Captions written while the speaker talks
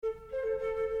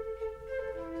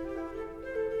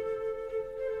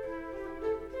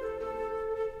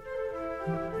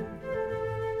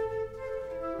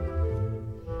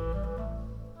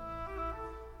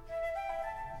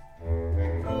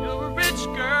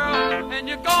then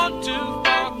you're gone too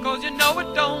far, 'cause you know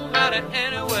it don't matter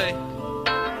anyway.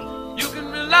 You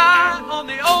can rely on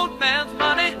the old man's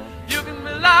money, you can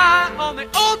rely on the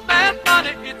old man's money.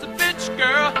 It's a bitch,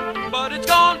 girl, but it's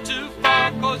gone too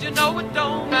far, 'cause you know it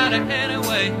don't matter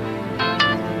anyway.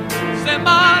 Say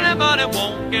money, money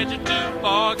won't get you too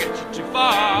far, get you too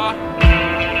far.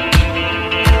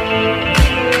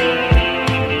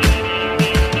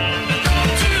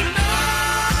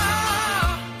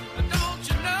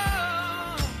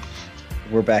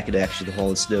 We're back in action. The Hall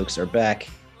and Snokes are back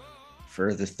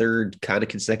for the third kind of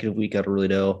consecutive week. I don't really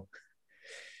know.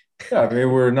 Yeah, I mean,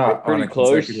 we're not pretty on a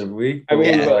close. consecutive week. I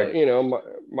mean, Yeah. but, you know,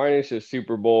 minus a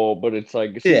Super Bowl, but it's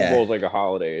like Super Bowl is like a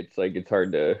holiday. It's like it's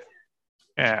hard to.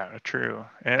 Yeah, true.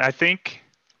 And I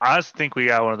honestly think we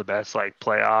got one of the best like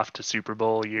playoff to Super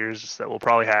Bowl years that we'll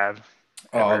probably have.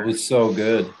 Oh, it was so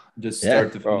good. Just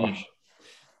start to finish.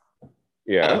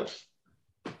 Yeah.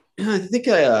 I think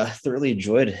I thoroughly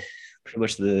enjoyed pretty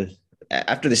much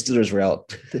after the Steelers were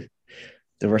out,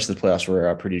 the rest of the playoffs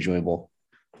were pretty enjoyable.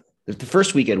 The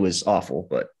first weekend was awful,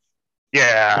 but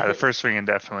yeah, the first weekend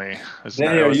definitely was.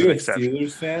 Danny, are you a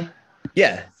Steelers fan?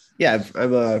 Yeah,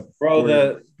 I'm born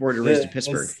and raised in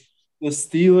Pittsburgh. The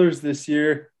Steelers this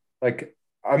year, like,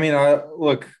 I mean,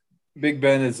 look, Big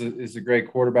Ben is a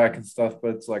great quarterback and stuff,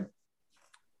 but it's like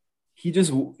he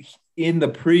just in the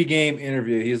pregame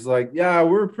interview, he's like, "Yeah,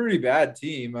 we're a pretty bad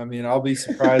team. I mean, I'll be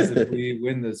surprised if we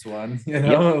win this one." You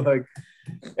know, like,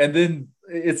 and then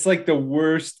it's like the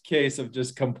worst case of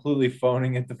just completely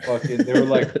phoning it the fuck in. They were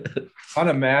like kind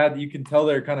of mad. You can tell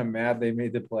they're kind of mad they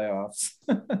made the playoffs.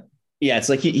 Yeah, it's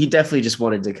like he definitely just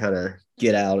wanted to kind of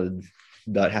get out and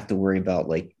not have to worry about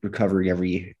like recovering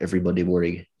every Monday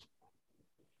morning.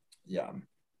 Yeah,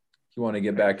 you want to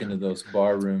get back into those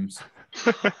bar rooms.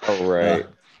 All right.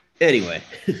 Anyway.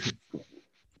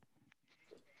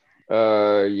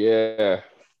 Yeah.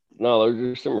 No, those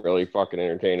are some really fucking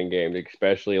entertaining games,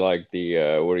 especially like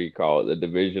the what do you call it, the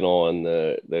divisional and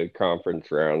the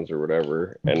conference rounds or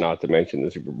whatever, and not to mention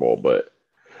the Super Bowl. But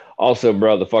also,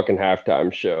 bro, the fucking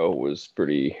halftime show was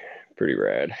pretty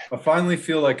rad. I finally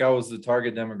feel like I was the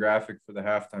target demographic for the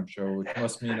halftime show, which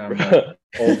must mean I'm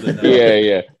old enough.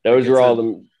 Yeah. Those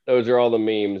are all the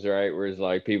memes, right? Where it's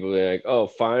like people are like, oh,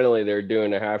 finally they're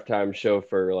doing a halftime show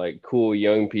for like cool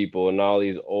young people, and all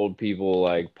these old people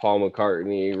like Paul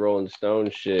McCartney, Rolling Stone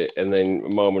shit, and then a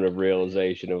moment of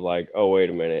realization of like, oh,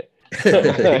 wait a minute.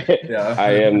 Yeah.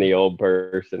 I am the old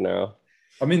person now.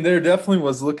 I mean, there definitely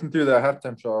was, looking through that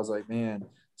halftime show, I was like, man,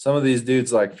 some of these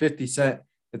dudes, like 50 Cent,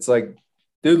 it's like,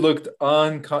 dude looked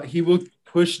he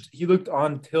looked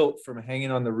on tilt from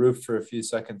hanging on the roof for a few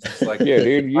seconds. It's like, yeah,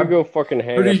 dude, you go fucking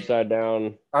hang upside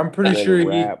down. I'm pretty sure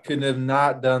he could have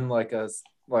not done like a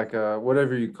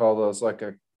whatever you call those, like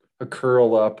a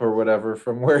curl up or whatever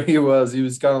from where he was. He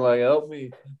was kind of like, help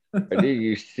me. Dude,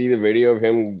 you see the video of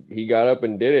him, he got up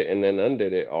and did it and then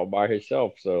undid it all by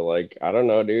himself. So like, I don't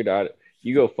know, dude.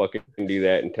 You go fucking do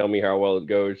that and tell me how well it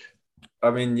goes.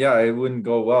 I mean, yeah, it wouldn't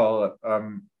go well.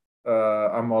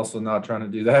 I'm also not trying to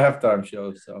do the halftime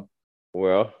show, so.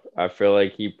 Well, I feel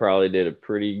like he probably did a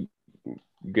pretty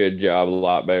good job, a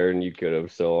lot better than you could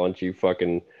have. So why don't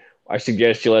you I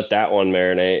suggest you let that one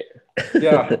marinate.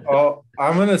 Yeah,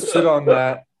 I'm gonna sit on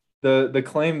that. The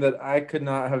claim that I could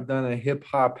not have done a hip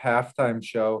hop halftime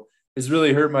show has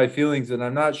really hurt my feelings, and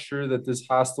I'm not sure that this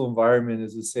hostile environment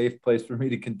is a safe place for me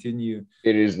to continue.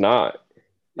 It is not.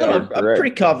 I'm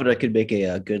pretty confident I could make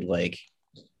a good like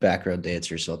background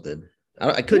dance or something.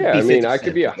 I could. Yeah, be I mean, I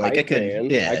could be a hype fan.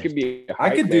 Yeah, I could be. I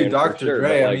could do Dr. Sure,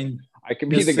 Dre. like, I mean, I could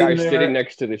be the guy sitting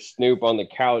next to the Snoop on the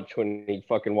couch when he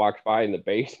fucking walks by in the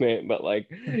basement, but like,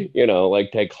 you know,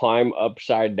 like to climb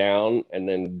upside down and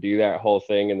then do that whole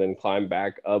thing and then climb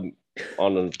back up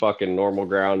on the fucking normal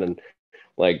ground and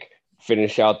like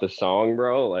finish out the song,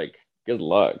 bro. Like, good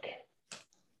luck.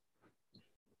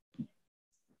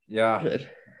 Yeah. Good.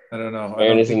 I don't know.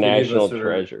 Man is a national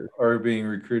treasure. Or being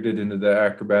recruited into the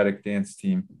acrobatic dance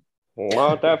team.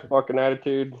 Want that fucking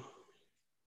attitude?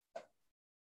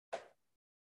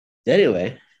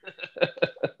 Anyway,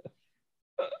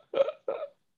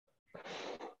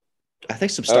 I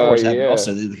think some Star Wars happened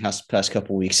also in the past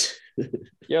couple weeks.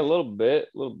 Yeah, a little bit.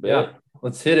 Yeah,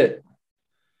 let's hit it.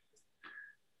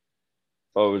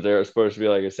 Oh, was there supposed to be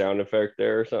like a sound effect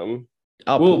there or something?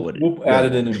 We'll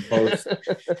add it in post.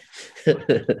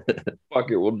 Fuck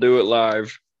it, we'll do it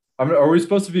live. Are we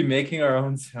supposed to be making our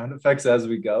own sound effects as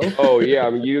we go? Oh yeah,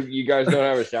 I mean you guys don't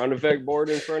have a sound effect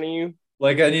board in front of you?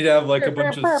 Like I need to have like a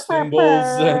bunch of cymbals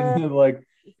and like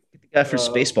the guy for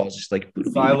Spaceballs just like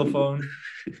xylophone.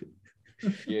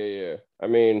 Yeah. I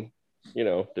mean, you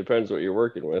know, depends what you're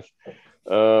working with.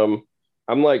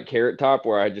 I'm like Carrot Top,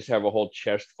 where I just have a whole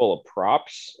chest full of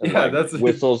props and that's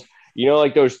whistles. You know,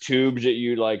 like those tubes that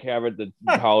you like have at the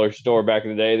dollar store back in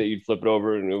the day that you'd flip it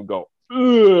over and it would go.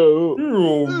 You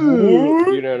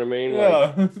know what I mean?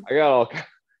 Yeah. Like I got all.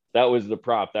 That was the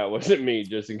prop. That wasn't me.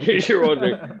 Just in case you're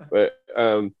wondering. But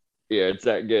yeah, it's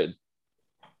that good.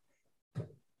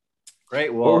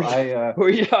 Great. Well, what were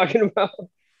you talking about?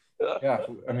 Yeah,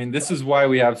 I mean, this is why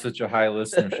we have such a high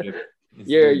listenership.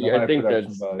 Yeah, I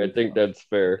think that's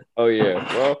fair. Oh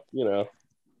yeah, well, you know,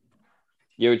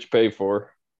 get what you pay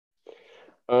for.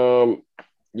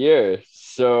 Yeah.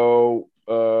 So,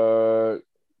 the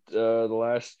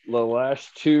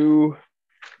last two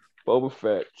Boba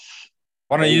Fett's.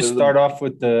 Why don't you start off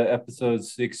with the episode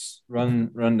 6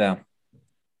 rundown?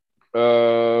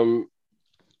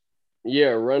 Yeah,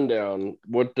 rundown.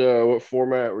 What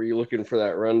format were you looking for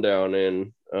that rundown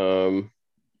in?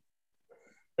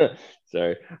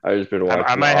 Sorry, I've just been watching.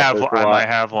 I might have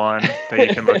one that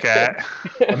you can look at.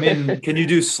 I mean, can you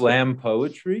do slam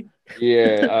poetry?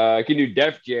 Yeah, I can do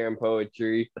Def Jam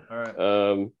poetry. All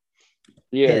right.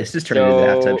 Yeah, this is turning into the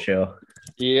halftime show.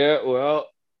 Yeah, well,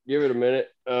 give it a minute.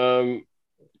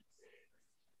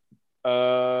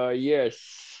 Yes.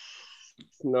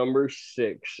 Number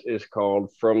 6 is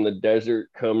called From the Desert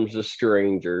Comes a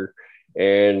Stranger.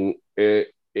 And it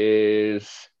is,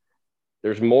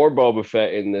 there's more Boba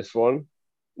Fett in this one.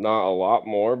 Not a lot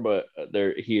more, but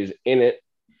he is in it.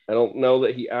 I don't know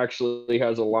that he actually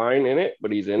has a line in it,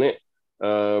 but he's in it.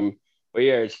 But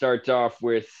yeah, it starts off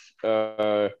with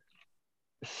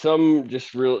some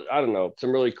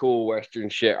really cool Western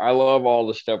shit. I love all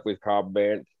the stuff with Cobb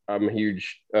Vanth. I'm a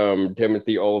huge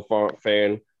Timothy Olyphant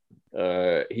fan.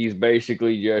 He's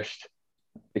basically just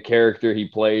the character he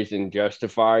plays in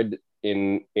Justified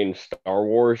in Star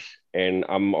Wars, and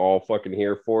I'm all fucking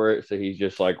here for it. So he's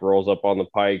just like rolls up on the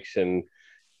pikes and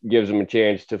gives them a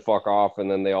chance to fuck off, and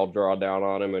then they all draw down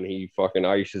on him and he fucking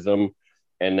ices them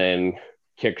and then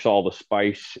kicks all the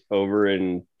spice over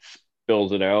and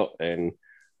spills it out. And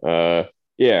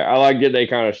yeah, I like that they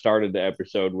kind of started the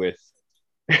episode with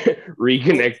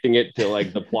reconnecting it to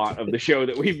like the plot of the show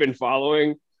that we've been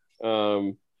following.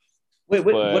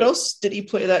 What else did he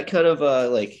play? That kind of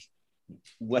like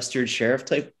Western sheriff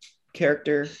type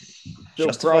character? So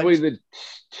probably the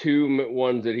two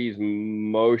ones that he's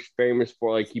most famous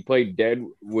for, like he played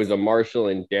was a marshal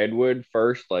in Deadwood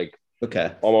first, like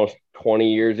almost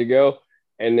 20 years ago.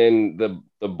 And then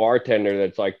the bartender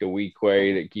that's like the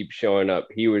Weequay that keeps showing up,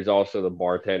 he was also the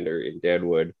bartender in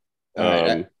Deadwood.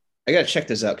 I gotta check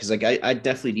this out because like I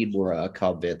definitely need more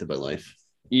Cobb Vanth in my life.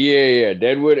 Yeah,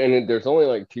 Deadwood, and there's only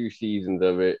like 2 seasons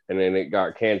of it, and then it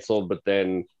got canceled, but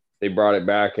then they brought it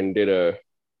back and did a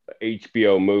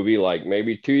HBO movie like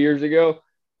maybe 2 years ago.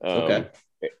 And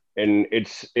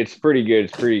it's pretty good.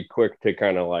 It's pretty quick to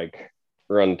kind of like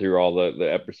run through all the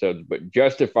episodes. But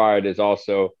Justified is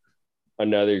also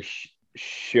another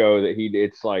show that he did.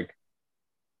 It's like,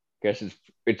 I guess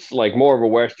it's like more of a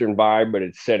Western vibe, but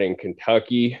it's set in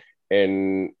Kentucky,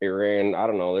 and it ran, I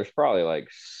don't know, there's probably like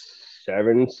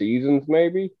 7 seasons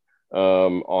maybe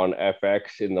on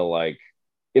FX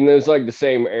in this like the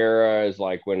same era as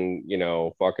like when, you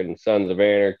know, fucking Sons of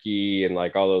Anarchy and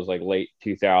like all those like late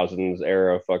 2000s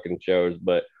era fucking shows.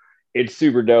 But it's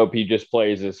super dope. He just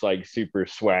plays this like super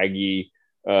swaggy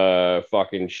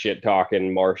fucking shit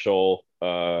talking marshal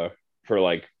for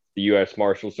like the US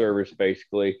Marshal Service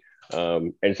basically.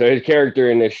 And so his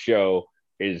character in this show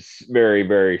is very,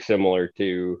 very similar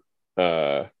to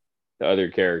the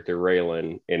other character,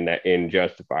 Raylan, in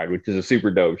Justified, which is a super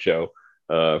dope show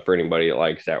for anybody that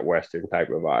likes that Western type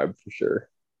of vibe for sure.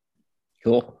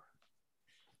 Cool.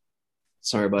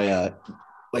 Sorry,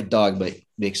 my dog might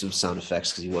make some sound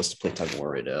effects because he wants to play tug of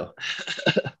war right now.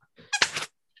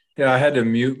 Yeah, I had to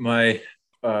mute my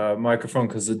microphone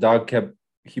because the dog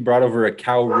he brought over a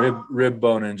cow rib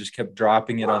bone and just kept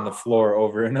dropping it on the floor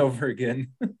over and over again.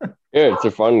 Yeah, it's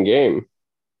a fun game.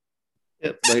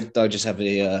 Yep, my dog just have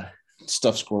a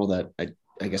stuffed squirrel that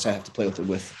I guess I have to play with it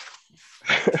with.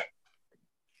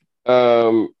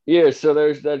 Yeah,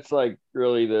 so that's like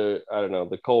really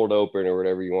the cold open or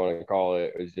whatever you want to call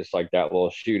it. It was just like that little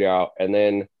shootout, and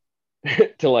then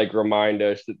to like remind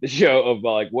us that the show of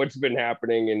like what's been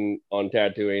happening on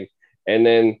Tatooine, and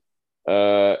then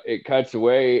it cuts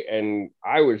away, and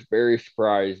I was very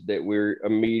surprised that we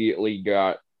immediately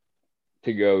got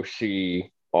to go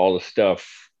see all the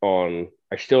stuff on.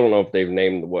 I still don't know if they've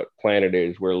named what planet it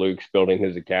is where Luke's building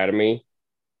his academy.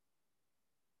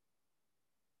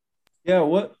 Yeah,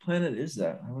 what planet is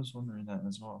that? I was wondering that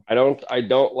as well. I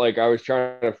don't like. I was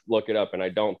trying to look it up, and I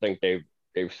don't think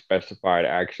they've specified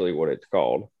actually what it's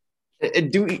called.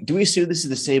 And do we assume this is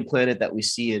the same planet that we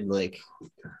see in like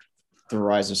the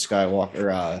Rise of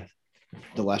Skywalker,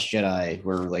 the Last Jedi,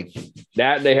 where like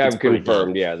that they have it's pretty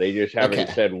confirmed? down. Yeah, they just haven't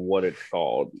Okay. said what it's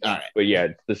called. All right. But yeah,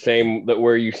 it's the same that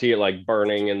where you see it like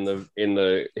burning in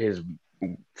the his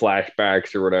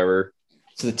flashbacks or whatever.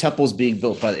 So the temples being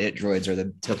built by the droids are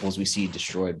the temples we see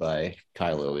destroyed by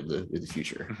Kylo in the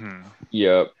future, Mm-hmm.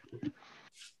 Yep.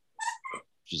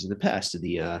 which is in the past of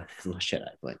the Last Jedi,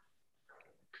 but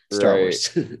Star Right.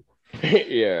 Wars.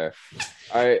 Yeah.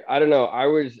 I don't know. I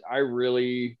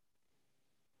really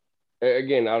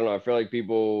again, I don't know. I feel like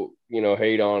people,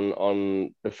 hate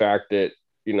on the fact that,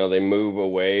 they move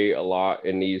away a lot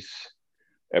in these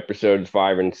episodes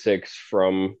 5 and 6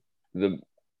 from the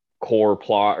core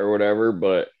plot or whatever,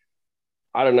 but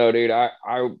I don't know, dude.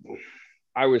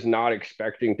 I was not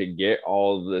expecting to get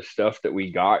all the stuff that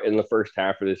we got in the first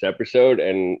half of this episode,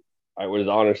 and it was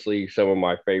honestly some of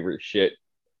my favorite shit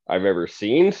I've ever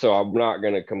seen. So I'm not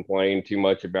gonna complain too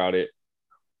much about it.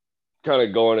 Kind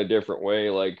of going a different way.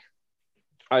 Like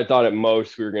I thought at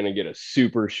most we were gonna get a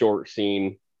super short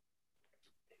scene,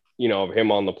 of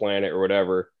him on the planet or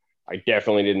whatever. I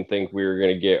definitely didn't think we were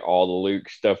gonna get all the Luke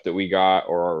stuff that we got,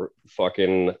 or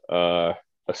fucking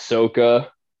Ahsoka.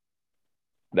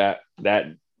 That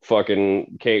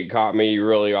fucking Kate caught me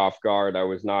really off guard. I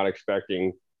was not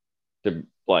expecting to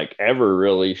like ever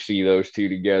really see those two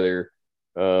together.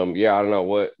 Yeah, I don't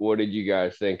know. What did you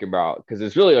guys think about? Because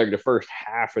it's really like the first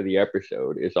half of the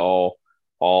episode is all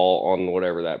on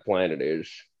whatever that planet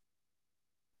is.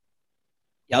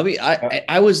 Yeah,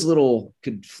 I was a little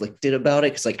conflicted about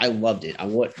it because like I loved it.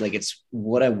 It's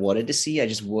what I wanted to see. I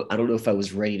don't know if I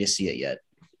was ready to see it yet.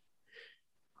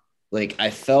 Like I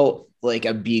felt like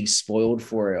I'm being spoiled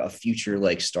for a future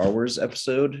like Star Wars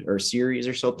episode or series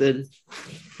or something.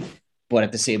 But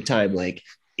at the same time, like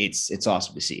it's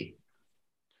awesome to see.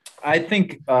 I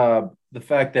think the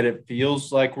fact that it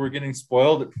feels like we're getting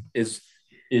spoiled is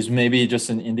maybe just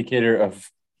an indicator of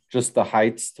just the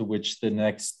heights to which the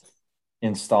next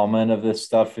installment of this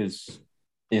stuff is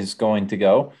going to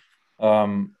go.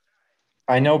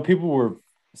 I know people were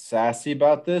sassy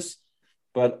about this,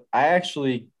 but I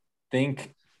actually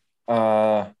think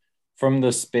from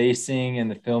the spacing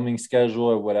and the filming schedule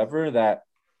or whatever that,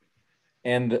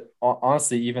 and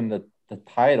honestly, even the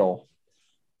title,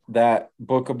 that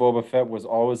Book of Boba Fett was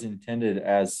always intended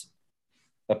as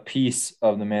a piece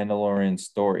of the Mandalorian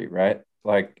story, right?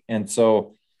 Like, and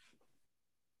so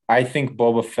I think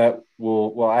Boba Fett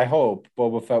I hope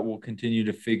Boba Fett will continue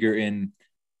to figure in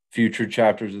future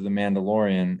chapters of the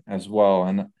Mandalorian as well.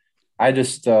 And I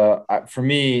just, for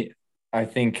me, I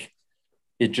think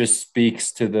it just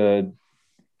speaks to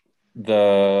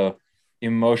the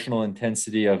emotional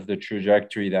intensity of the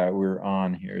trajectory that we're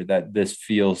on here, that this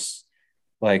feels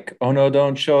like, oh no,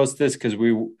 don't show us this, because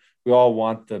we all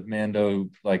want the Mando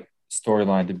like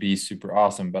storyline to be super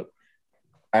awesome, but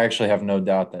I actually have no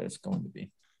doubt that it's going to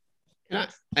be.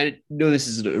 I know this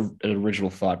is an original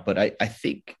thought, but I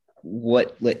think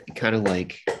what kind of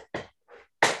like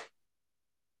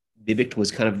mimicked was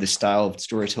kind of the style of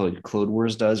storytelling Clone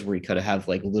Wars does, where you kind of have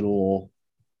like little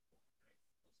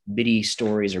mini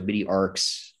stories or mini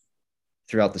arcs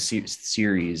throughout the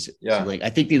series. Yeah. So like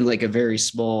I think they like a very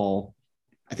small.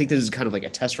 I think this is kind of like a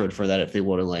test run for that if they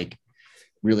want to like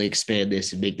really expand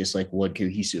this and make this like one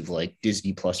cohesive like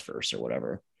Disney Plus verse or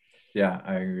whatever. Yeah,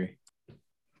 I agree.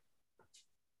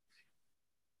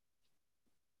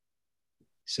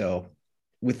 So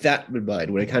with that in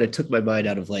mind, when I kind of took my mind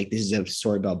out of like, this is a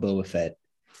story about Boba Fett,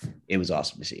 it was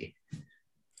awesome to see.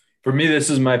 For me, this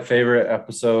is my favorite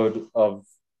episode of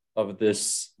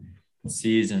this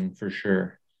season for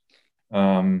sure.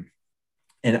 And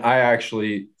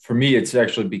for me, it's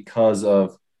actually because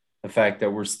of the fact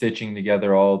that we're stitching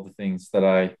together all the things that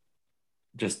I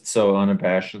just so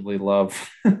unabashedly love.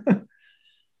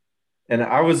 And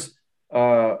I was,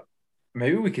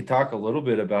 maybe we could talk a little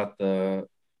bit about the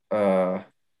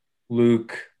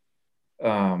Luke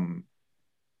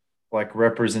like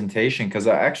representation, because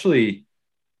I actually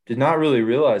did not really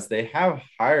realize they have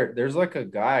hired, there's like a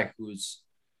guy who's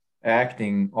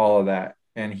acting all of that,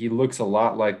 and he looks a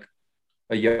lot like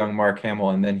a young Mark Hamill,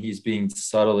 and then he's being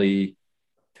subtly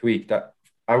tweaked.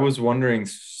 I was wondering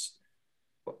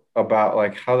about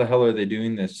like, how the hell are they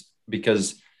doing this?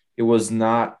 Because it was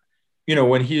not,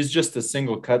 when he's just a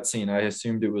single cutscene, I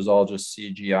assumed it was all just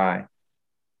CGI.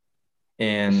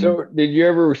 And so did you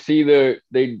ever see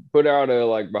they put out a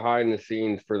like behind the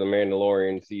scenes for the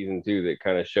Mandalorian season 2 that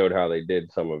kind of showed how they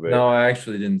did some of it? No, I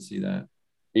actually didn't see that.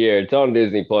 Yeah, it's on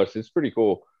Disney Plus. It's pretty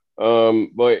cool.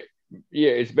 But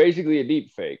yeah, it's basically a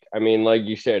deep fake. I mean, like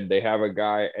you said, they have a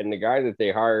guy, and the guy that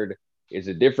they hired is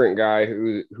a different guy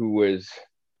who was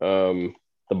the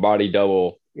body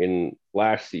double in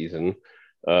last season.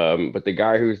 But the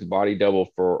guy who's the body double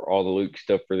for all the Luke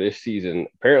stuff for this season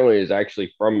apparently is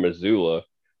actually from Missoula,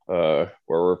 where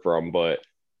we're from, but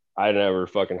I never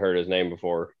fucking heard his name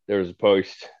before. There was a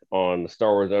post on the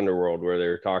Star Wars Underworld where they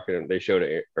were talking, they showed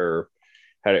it or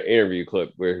had an interview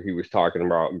clip where he was talking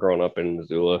about growing up in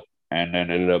Missoula, and then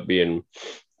ended up being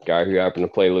a guy who happened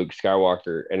to play Luke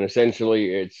Skywalker. And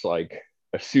essentially it's like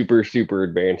a super, super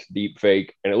advanced deep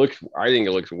fake. And I think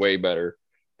it looks way better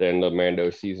than the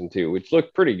Mando season 2, which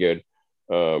looked pretty good.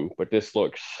 But this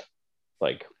looks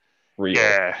like real.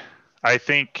 Yeah. I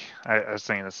think I was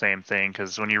thinking the same thing,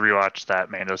 because when you rewatch that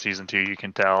Mando season 2, you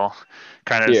can tell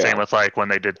kind of the same with like when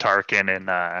they did Tarkin and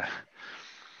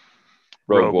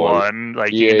Rogue One.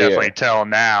 Like you can definitely tell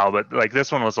now, but like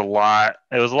this one was a lot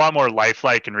more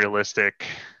lifelike and realistic.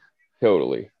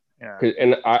 Totally. Yeah.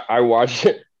 And I watched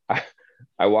it.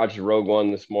 I watched Rogue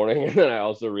One this morning, and then I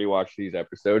also rewatched these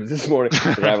episodes this morning.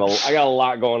 I got a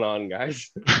lot going on, guys.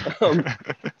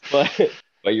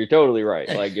 But you're totally right.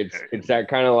 Like it's that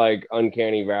kind of like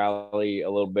uncanny valley a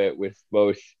little bit with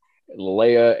both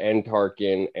Leia and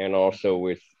Tarkin, and also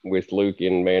with Luke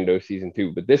in Mando season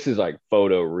 2. But this is like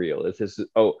photo real.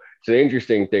 So the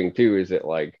interesting thing too is that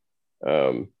like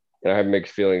and I have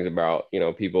mixed feelings about,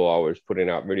 people always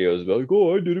putting out videos about like,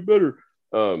 oh, I did it better.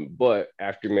 But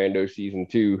after Mando season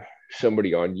 2,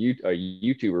 somebody on a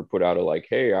YouTuber put out a like,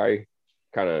 hey, I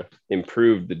kind of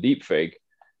improved the deep fake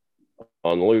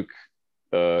on Luke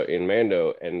in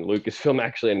Mando, and Lucasfilm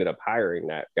actually ended up hiring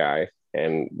that guy,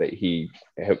 and that he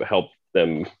helped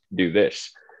them do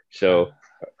this. So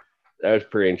that was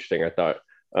pretty interesting, I thought.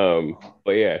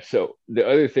 But yeah, so the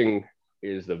other thing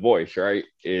is the voice, right?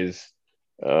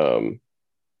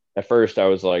 At first I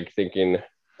was like thinking,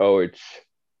 oh, it's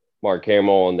Mark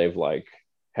Hamill, and they've like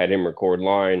had him record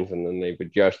lines, and then they've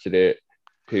adjusted it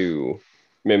to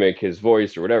mimic his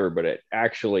voice or whatever. But it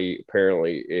actually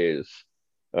apparently is,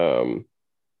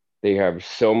 they have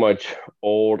so much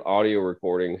old audio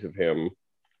recordings of him.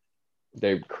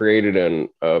 They've created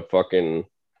a fucking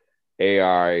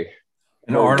AI,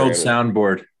 an Arnold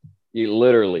soundboard.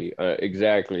 Literally,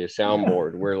 exactly, a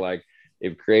soundboard where like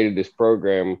they've created this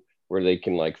program where they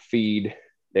can like feed.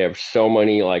 They have so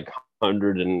many like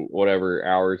 100 and whatever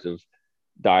hours of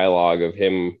dialogue of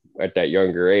him at that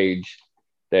younger age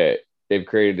that they've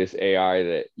created this AI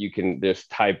that you can just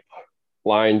type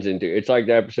lines into. It's like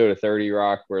the episode of 30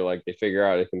 Rock where like they figure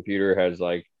out a computer has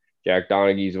like Jack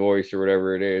Donaghy's voice or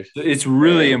whatever it is. It's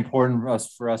really important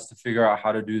for us to figure out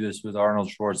how to do this with Arnold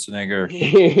Schwarzenegger.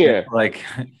 Yeah. Like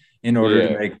in order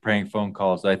to make prank phone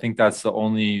calls. I think that's the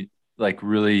only like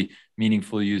really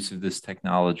meaningful use of this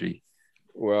technology.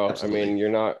 Well, absolutely. I mean, you're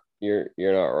not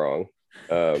wrong.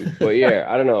 But yeah,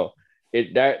 I don't know.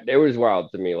 It was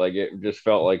wild to me. Like it just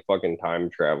felt like fucking time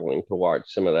traveling to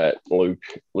watch some of that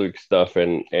Luke stuff.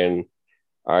 And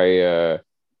I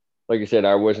like I said,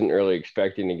 I wasn't really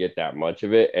expecting to get that much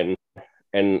of it.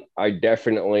 And I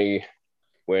definitely,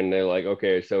 when they're like,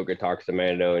 okay, Ahsoka talks to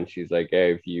Mando and she's like,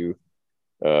 hey, if you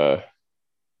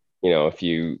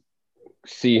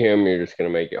see him, you're just gonna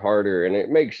make it harder. And it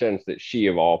makes sense that she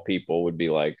of all people would be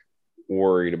like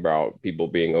worried about people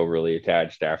being overly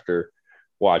attached after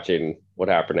watching what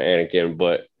happened to Anakin.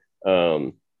 But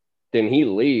then he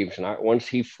leaves, and once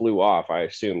he flew off, I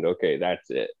assumed, okay, that's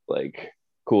it. Like,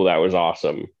 cool, that was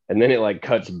awesome. And then it like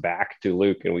cuts back to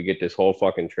Luke, and we get this whole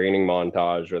fucking training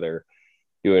montage where they're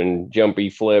doing jumpy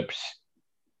flips,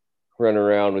 running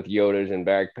around with Yodas and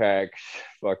backpacks,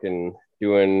 fucking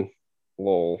doing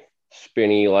little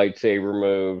spinny lightsaber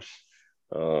moves.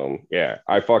 Yeah,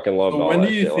 I fucking love all that. When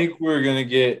do you think we're gonna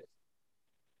get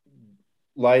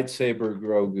lightsaber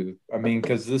Grogu? I mean,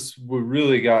 because we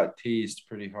really got teased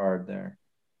pretty hard there.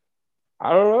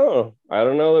 I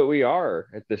don't know that we are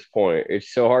at this point.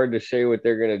 It's so hard to say what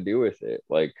they're gonna do with it.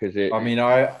 Like, because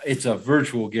it's a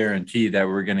virtual guarantee that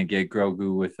we're gonna get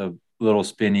Grogu with a little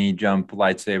spinny jump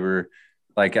lightsaber.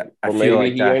 Like, I feel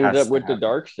like he ends up with the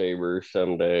dark saber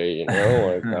someday.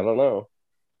 Like I don't know.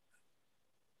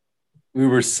 We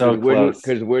were so close.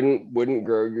 Because wouldn't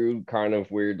Grogu kind of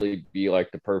weirdly be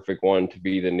like the perfect one to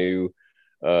be the new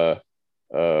what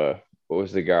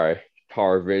was the guy?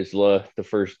 Tar Vizsla, the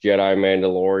first Jedi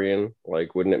Mandalorian.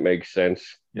 Like, wouldn't it make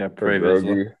sense? Yeah, for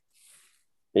Grogu.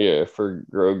 Yeah, for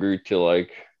Grogu to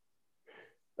like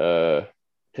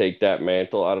take that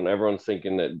mantle. I don't know. Everyone's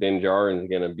thinking that Din Djarin is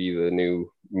gonna be the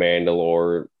new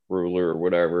Mandalore ruler or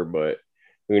whatever, but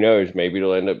who knows? Maybe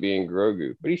it'll end up being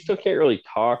Grogu. But he still can't really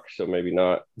talk, so maybe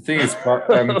not. I think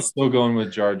I'm still going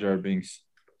with Jar Jar Binks.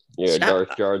 Yeah,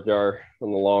 Darth Jar Jar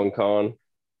on the long con.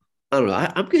 I don't know.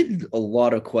 I'm getting a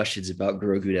lot of questions about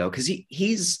Grogu now because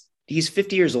he's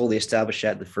 50 years old. They established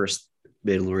that in the first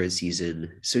Mandalorian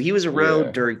season, so he was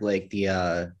around during like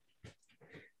the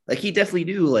like he definitely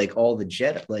knew like all the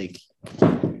Jedi. Like,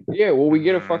 yeah, well, we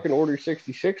get a fucking Order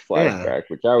 66 flashback,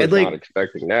 which I was and, like, not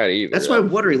expecting that either. That's why I'm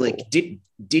wondering, like,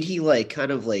 did he like kind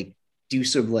of like do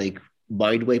some like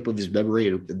mind wipe of his memory,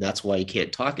 and that's why he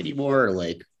can't talk anymore, or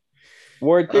like?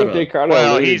 Well, I think they kind of.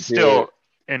 Well, he's still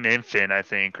an infant, I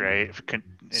think, right?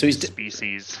 So he's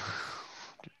species.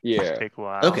 Yeah. Take a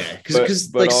while. Okay,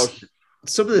 because like also,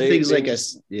 some of the things, like,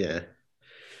 yeah.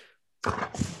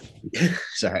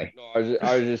 Sorry. No,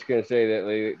 I was just gonna say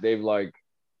that they've like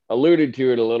alluded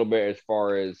to it a little bit as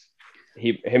far as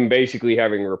him basically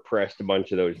having repressed a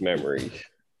bunch of those memories.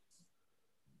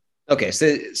 Okay,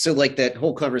 so like that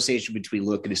whole conversation between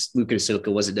Luke and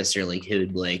Ahsoka wasn't necessarily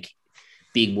him like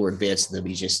being more advanced than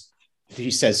them.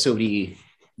 He says so many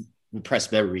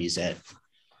repressed memories that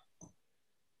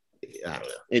I don't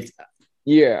know.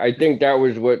 Yeah, I think that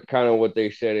was what they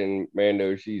said in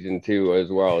Mando season 2 as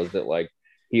well, is that like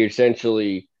he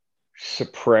essentially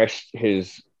repressed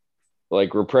his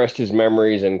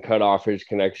memories and cut off his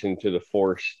connection to the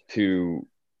Force to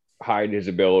hide his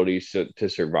abilities to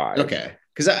survive. Okay,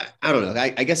 because I don't know.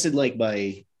 I guess in like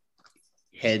my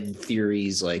head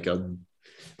theories, like I'm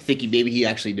thinking maybe he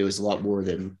actually knows a lot more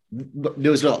about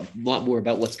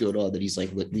what's going on that he's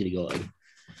like leading on.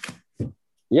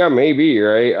 Yeah, maybe,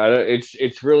 right?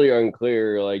 It's really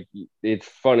unclear. Like, it's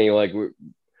funny. Like,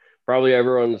 probably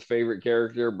everyone's favorite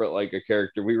character, but like a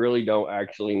character we really don't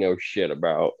actually know shit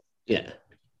about. Yeah.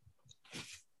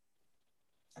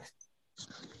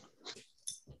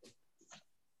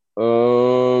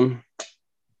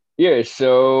 Yeah,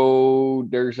 so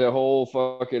there's a whole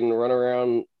fucking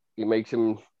runaround. He makes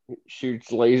him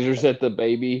shoots lasers at the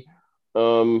baby,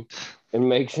 and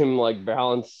makes him like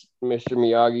balance Mr.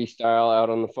 Miyagi style out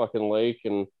on the fucking lake.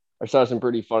 And I saw some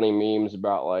pretty funny memes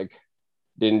about like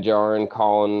Din Djarin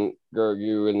calling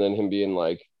Grogu and then him being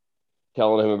like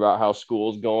telling him about how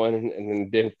school's going, and then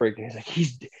Din freaking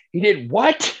he's like he did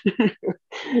what?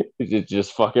 It's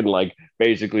just fucking like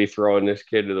basically throwing this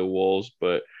kid to the wolves.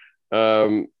 But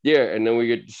yeah, and then we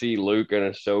get to see Luke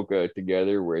and Ahsoka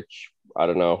together, which I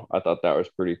don't know. I thought that was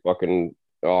pretty fucking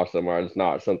awesome. It's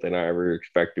not something I ever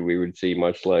expected we would see,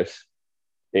 much less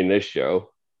in this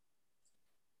show.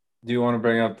 Do you want to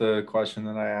bring up the question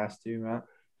that I asked you, Matt?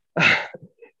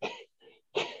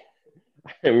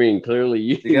 I mean, clearly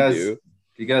you do. Do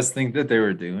you guys think that they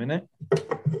were doing it?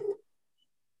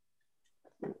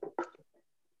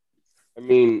 I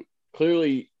mean,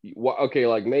 clearly, okay,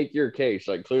 like make your case.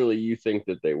 Like, clearly you think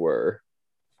that they were.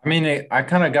 I mean, I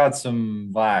kind of got some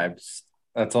vibes.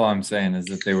 That's all I'm saying, is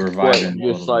that they were vibing.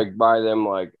 Just like by them,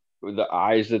 like with the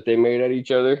eyes that they made at each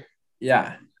other.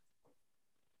 Yeah.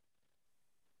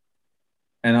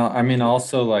 And I mean,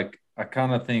 also, like, I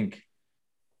kind of think.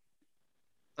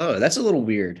 Oh, that's a little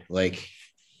weird. Like,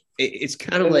 it's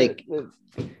kind of like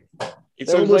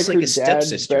it's like almost like a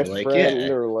stepsister. Like, yeah,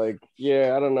 or like,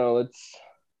 yeah, I don't know.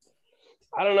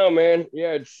 I don't know, man.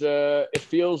 Yeah, it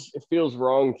feels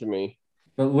wrong to me.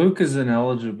 But Luke is an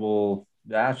eligible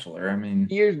bachelor. I mean,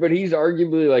 he is, but he's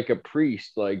arguably like a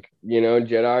priest. Like, you know,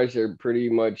 Jedis are pretty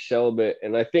much celibate,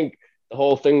 and I think the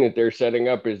whole thing that they're setting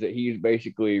up is that he's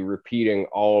basically repeating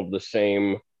all of the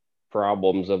same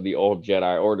problems of the old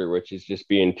Jedi Order, which is just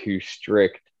being too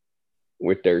strict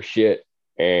with their shit.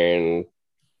 And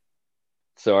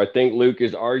so I think Luke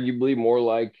is arguably more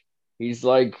like he's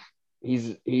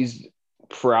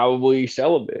probably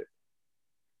celibate.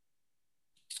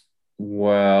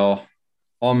 Well,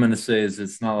 all I'm going to say is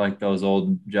it's not like those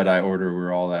old Jedi Order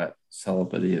were all that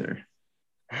celibate either.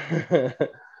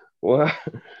 Well,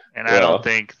 and I don't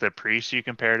think the priest you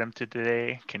compared him to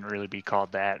today can really be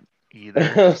called that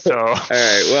either. So, all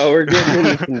right. Well, we're getting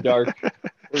into some dark.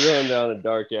 We're going down a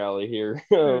dark alley here.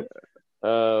 So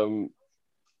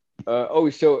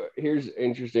here's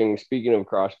interesting. Speaking of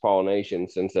cross pollination,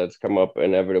 since that's come up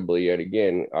inevitably yet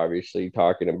again, obviously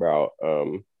talking about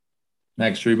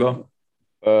Max Rebo.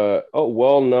 No.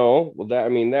 Well,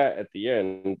 that at the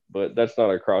end, but that's not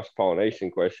a cross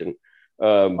pollination question.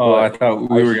 I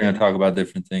thought we were going to talk about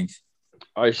different things.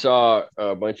 I saw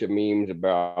a bunch of memes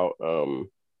about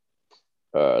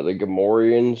the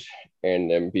Gamorreans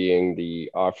and them being the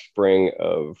offspring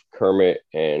of Kermit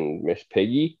and Miss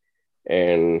Piggy,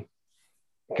 and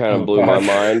kind of blew my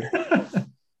mind.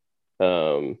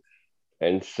 And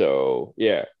so,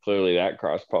 yeah, clearly that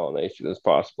cross-pollination is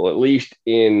possible, at least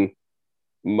in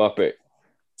Muppet.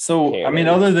 So, canon. I mean,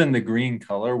 other than the green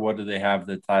color, what do they have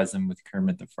that ties them with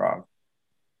Kermit the Frog?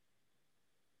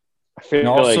 I feel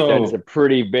also, like that's a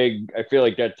pretty big. I feel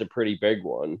like that's a pretty big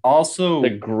one. Also,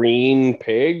 the green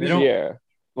pigs. Yeah,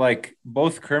 like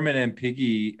both Kermit and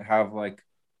Piggy have like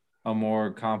a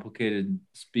more complicated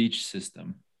speech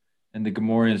system, and the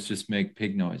Gamorreans just make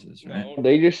pig noises, right?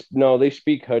 they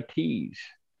speak Huttese.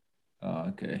 Oh,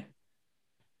 okay.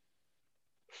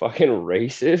 Fucking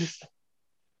racist.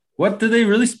 What do they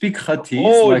really speak Huttese?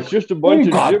 Oh, like, it's just a bunch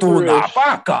of gibberish.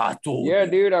 Yeah, Yeah,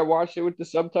 dude, I watched it with the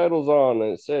subtitles on,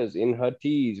 and it says in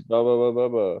Huttese, blah blah blah blah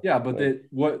blah. Yeah, but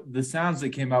what the sounds that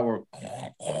came out were.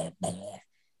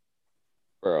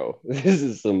 Bro, this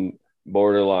is some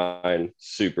borderline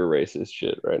super racist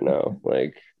shit right now.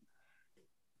 Like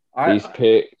these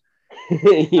pig,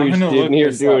 you're sitting here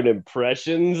doing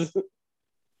impressions.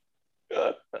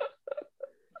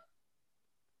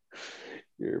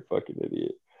 You're a fucking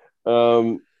idiot.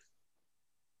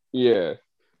 Yeah.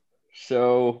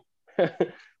 So I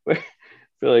feel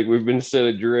like we've been set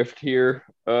adrift here.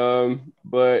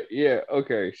 But yeah,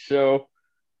 okay. So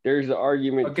there's the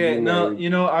argument. Okay, no,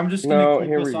 I'm just gonna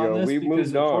keep us on this we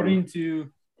because according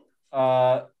to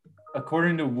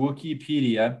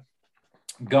Wikipedia,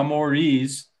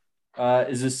 Gamorrees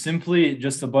is simply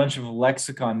just a bunch of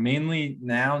lexicon, mainly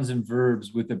nouns and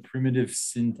verbs with a primitive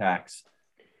syntax.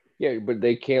 Yeah, but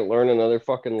they can't learn another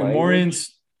fucking language.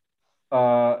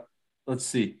 Gamorreans, let's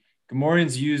see.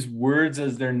 Gamorreans use words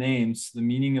as their names. The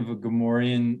meaning of a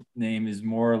Gamorrean name is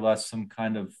more or less some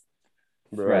kind of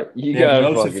threat. You they have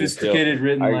no sophisticated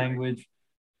written language.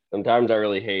 Sometimes I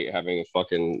really hate having a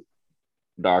fucking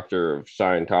doctor of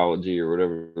Scientology or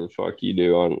whatever the fuck you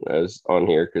do on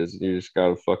here, because you just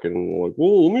gotta fucking like,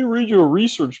 well, let me read you a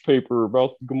research paper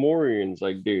about the Gamorreans.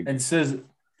 Like, dude, and it says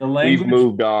the language. We've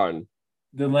moved on.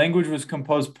 The language was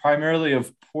composed primarily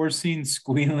of porcine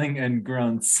squealing and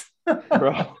grunts.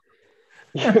 Bro.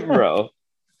 Bro.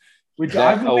 Which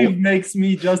I believe makes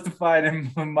me justified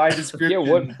in my description. Yeah,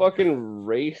 what fucking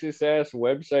racist ass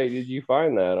website did you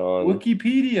find that on?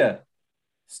 Wikipedia.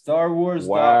 Star Wars.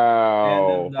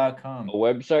 Wow. A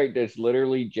website that's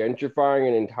literally gentrifying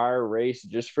an entire race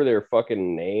just for their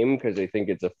fucking name because they think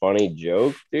it's a funny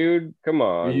joke, dude. Come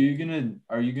on.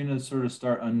 Are you gonna sort of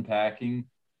start unpacking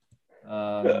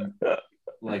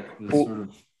like the sort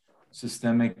of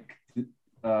systemic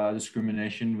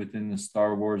discrimination within the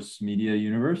Star Wars media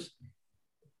universe?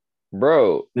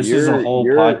 Bro, this is a whole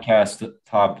podcast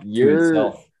topic to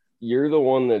itself. You're the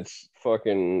one that's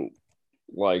fucking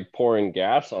like pouring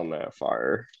gas on that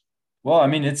fire. Well, I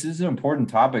mean, it's an important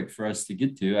topic for us to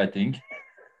get to, I think.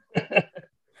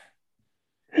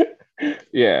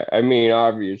 Yeah, I mean,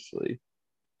 obviously.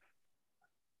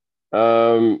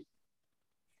 Well,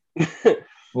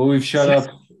 we've shut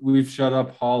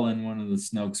up Hall and one of the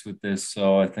Snokes with this,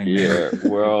 so I think. Yeah,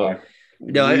 well,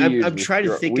 no, I'm trying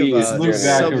to think of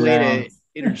some way to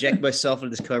interject myself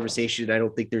into this conversation. I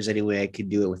don't think there's any way I could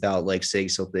do it without like saying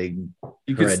something.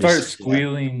 You could start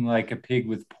squealing like a pig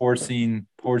with porcine.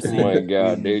 Oh my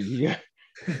god, dude! Yeah,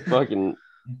 fucking.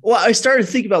 Well, I started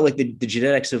to think about like the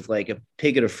genetics of like a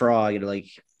pig and a frog, and like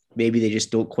maybe they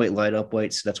just don't quite line up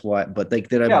right, so that's why. But like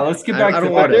then let's get back to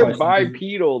they're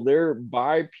bipedal. They're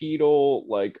bipedal,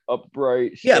 like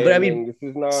upright. Yeah, but I mean, this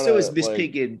is not so is Miss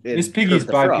Pig and Miss Piggy is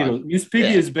bipedal. Miss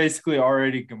Piggy is basically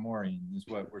already Gamorrean, is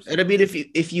what we're saying. And I mean,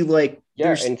 if you like,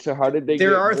 and so how did they?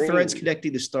 There are threads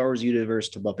connecting the Star Wars universe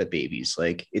to Muppet Babies.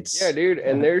 Like it's dude,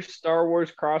 and there's Star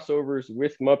Wars crossovers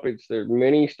with Muppets. There's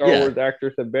many Star Wars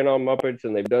actors have been on Muppets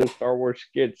and they've done Star Wars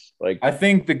skits. Like I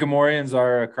think the Gamorreans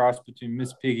are a cross between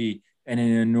Miss Piggy and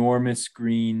an enormous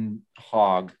green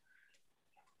hog.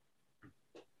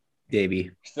 Maybe.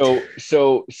 So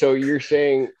you're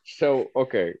saying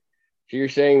okay. So you're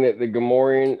saying that the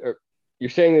Gamorrean you're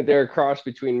saying that they're a cross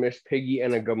between Miss Piggy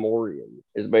and a Gamorrean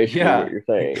is basically what you're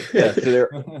saying. Yeah.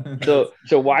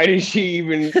 So why is she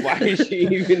even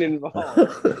involved?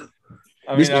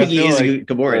 Miss Piggy is a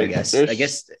Gamorrean, I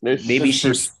guess. Maybe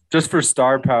she's just for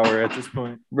star power at this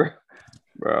point,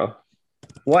 bro.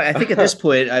 Well, I think at this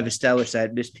point I've established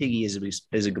that Miss Piggy is a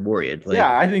Gamorrean. Like,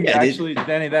 I think actually,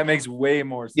 Danny, that makes way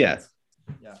more sense.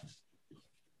 Yeah.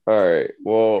 All right.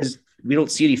 Well, we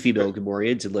don't see any female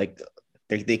Gamorreans, and like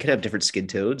they can have different skin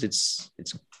tones. It's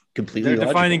completely their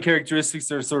defining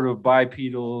characteristics are sort of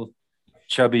bipedal,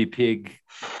 chubby pig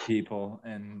people,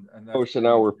 and so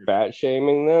now we're fat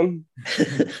shaming them.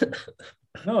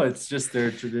 No, it's just their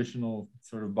traditional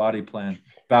sort of body plan,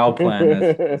 bow plan,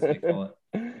 as they call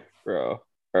it. Bro,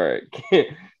 all right.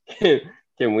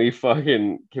 Can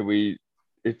we?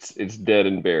 It's dead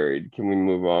and buried. Can we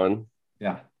move on?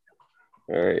 Yeah.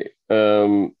 All right.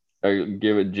 I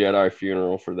give a Jedi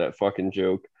funeral for that fucking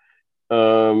joke.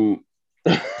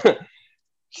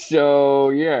 So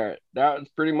yeah, that was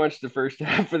pretty much the first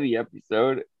half of the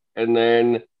episode, and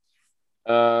then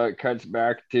cuts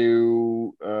back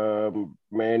to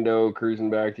Mando cruising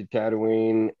back to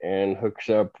Tatooine and hooks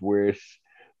up with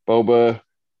Boba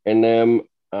and them.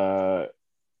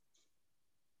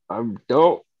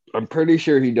 I'm pretty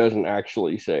sure he doesn't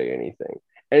actually say anything.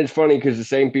 And it's funny because the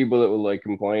same people that would like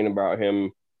complain about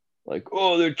him, like,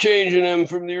 oh, they're changing him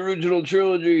from the original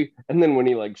trilogy. And then when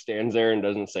he like stands there and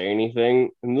doesn't say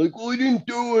anything, and like, well, he didn't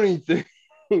do anything.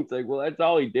 It's like, well, that's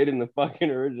all he did in the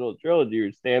fucking original trilogy,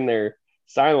 was stand there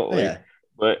silently. Yeah.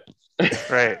 But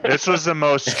right, this was the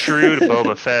most true to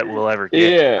Boba Fett we'll ever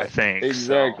get. Yeah, I think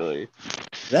exactly.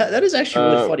 So. That is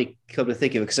actually really funny, come to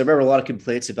think of it, because I remember a lot of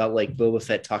complaints about like Boba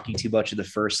Fett talking too much in the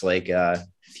first like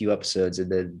few episodes,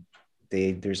 and then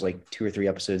there's like 2 or 3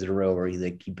 episodes in a row where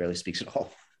he barely speaks at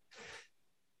all.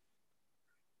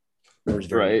 There's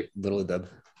very little of them.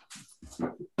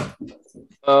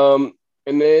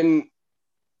 And then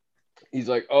he's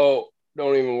like, oh,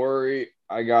 don't even worry.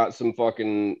 I got some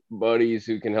fucking buddies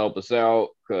who can help us out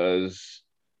because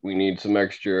we need some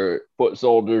extra foot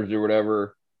soldiers or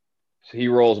whatever. So he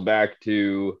rolls back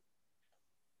to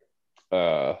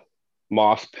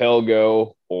Mos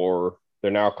Pelgo, or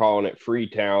they're now calling it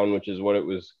Freetown, which is what it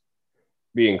was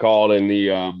being called in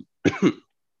the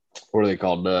what are they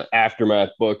called? The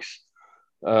Aftermath books.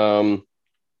 And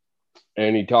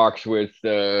he talks with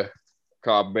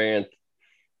Cobb Vanth.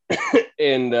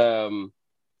 And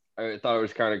I thought it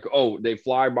was kind of cool. Oh, they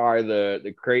fly by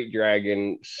the crate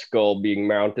dragon skull being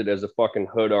mounted as a fucking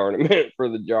hood ornament for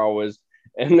the Jawas.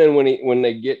 And then when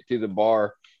they get to the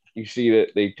bar, you see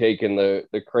that they've taken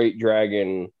the crate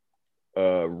dragon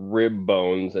rib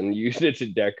bones and used it to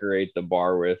decorate the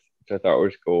bar with, which I thought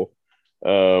was cool.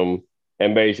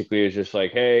 And basically it's just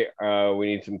like, hey, we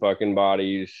need some fucking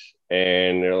bodies.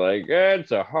 And they're like,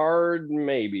 it's a hard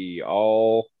maybe.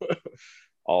 I'll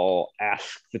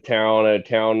ask the town at a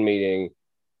town meeting.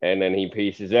 And then he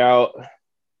pieces out,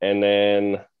 and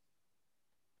then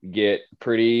get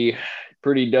pretty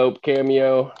dope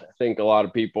cameo. I think a lot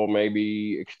of people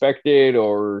maybe expected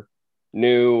or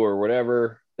knew or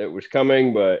whatever that was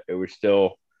coming, but it was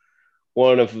still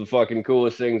one of the fucking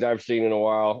coolest things I've seen in a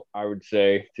while, I would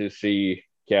say, to see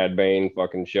Cad Bane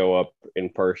fucking show up in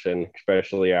person,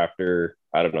 especially after,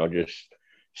 I don't know, just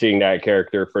seeing that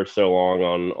character for so long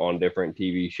on different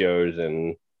TV shows.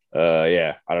 And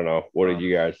yeah, I don't know. What did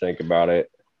you guys think about it?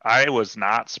 I was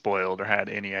not spoiled or had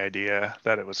any idea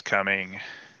that it was coming.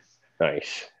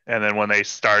 Nice. And then when they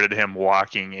started him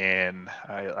walking in,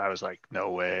 I was like,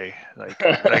 no way. Like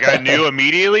I knew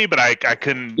immediately, but I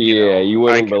couldn't. You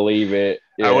wouldn't believe it.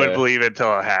 Yeah. I wouldn't believe it until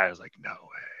I had. I was like, no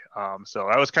way. So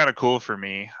that was kind of cool for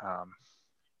me. I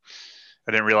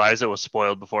didn't realize it was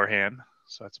spoiled beforehand.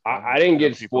 So that's I didn't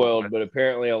get spoiled, but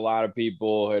apparently a lot of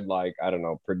people had, like, I don't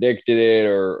know, predicted it,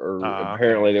 or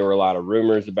apparently there were a lot of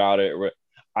rumors about it.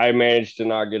 I managed to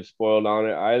not get spoiled on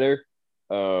it either.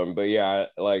 But yeah,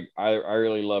 like I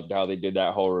really loved how they did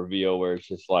that whole reveal where it's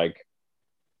just like,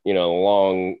 you know,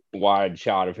 long wide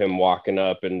shot of him walking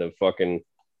up in the fucking,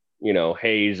 you know,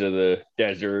 haze of the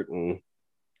desert, and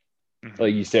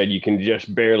like you said, you can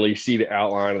just barely see the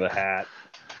outline of the hat.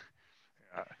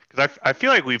 Because I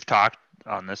feel like we've talked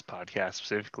on this podcast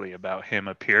specifically about him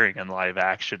appearing in live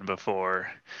action before,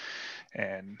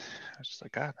 and I was just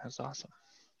like, God, that's awesome.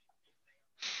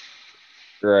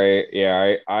 Right.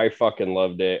 Yeah, I fucking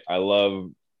loved it. I love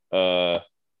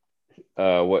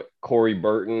what Corey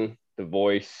Burton, the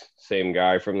voice, same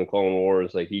guy from the Clone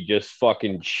Wars, like he just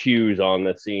fucking chews on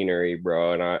the scenery,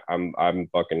 bro, and I'm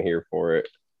fucking here for it.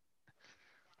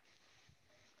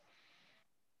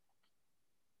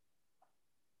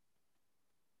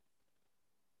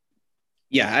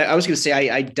 Yeah, I was gonna say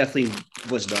I definitely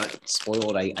was not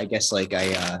spoiled. I guess like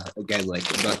again,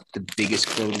 like I'm not the biggest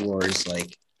Clone Wars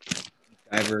like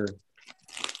diver,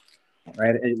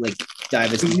 right? Like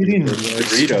dive into eating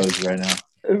Doritos right now.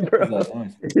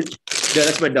 No,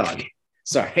 that's my dog.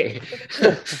 Sorry.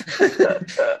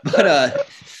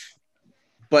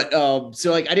 but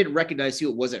so like I didn't recognize who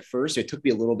it was at first. So it took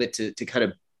me a little bit to kind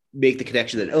of make the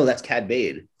connection that, oh, that's Cad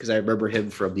Bane, because I remember him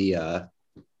from the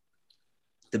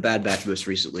Bad Batch most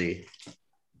recently.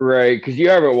 Right, because you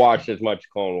haven't watched as much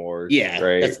Clone Wars. Yeah,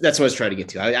 right. That's what I was trying to get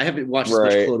to. I haven't watched as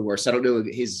much Clone Wars, so I don't know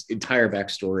his entire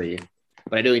backstory.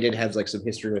 But I know he did have like some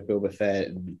history with Boba Fett,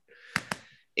 and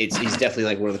he's definitely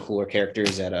like one of the cooler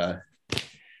characters that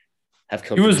have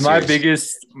come. He was my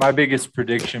biggest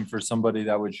prediction for somebody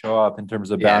that would show up in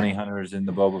terms of bounty hunters in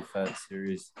the Boba Fett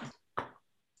series.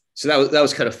 So that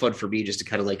was kind of fun for me, just to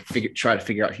kind of like try to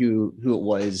figure out who it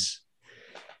was.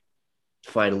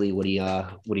 finally when he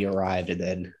arrived, and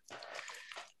then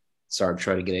sorry, I'm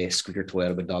trying to get a squeaker toy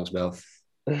out of my dog's mouth.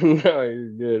 No, you're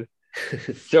good.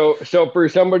 So for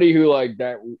somebody who like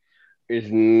that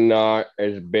is not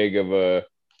as big of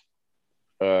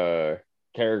a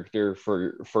character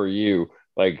for you,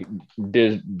 like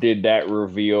did that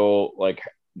reveal, like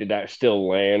did that still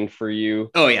land for you?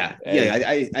 Oh yeah,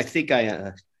 I think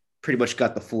I pretty much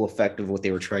got the full effect of what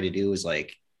they were trying to do, is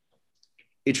like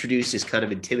introduce this kind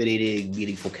of intimidating,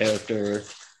 meaningful character.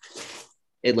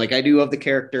 And like I knew of the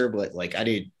character, but like I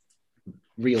didn't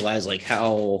realize like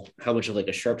how much of like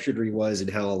a sharpshooter he was and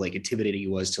how like intimidating he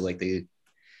was to like the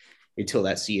until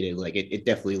that scene. And like it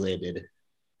definitely landed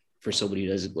for somebody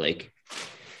who doesn't like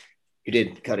who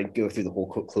did kind of go through the whole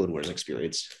Clone Wars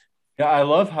experience. Yeah, I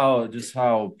love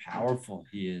how powerful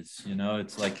he is. You know,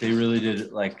 it's like they really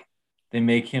did like they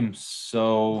make him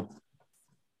so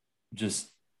just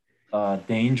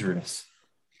dangerous.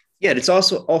 Yeah, and it's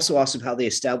also awesome how they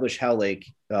establish how like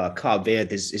Cobb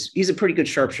Vanth is he's a pretty good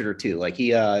sharpshooter too. Like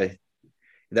he in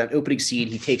that opening scene,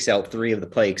 he takes out 3 of the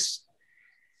pikes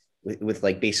with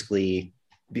like basically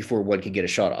before one can get a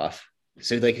shot off.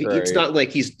 So like it's not like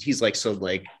he's like some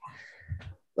like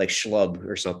schlub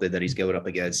or something that he's going up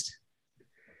against.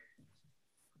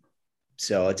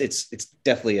 So it's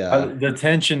definitely the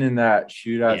tension in that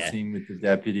shootout scene with the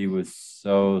deputy was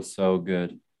so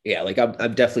good. Yeah, like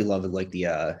I'm definitely loving like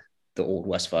the Old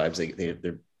West vibes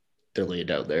they're laying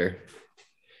down there.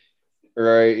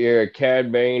 Right, yeah.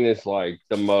 Cad Bane is like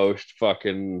the most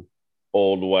fucking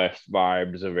Old West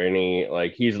vibes of any.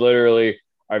 Like he's literally,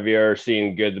 have you ever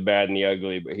seen Good, the Bad, and the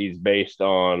Ugly? But he's based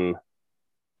on,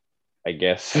 I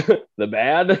guess, the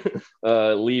bad.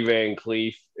 Lee Van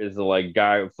Cleef is the like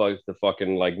guy who fucks the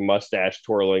fucking like mustache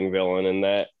twirling villain in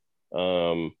that.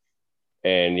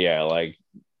 And yeah, like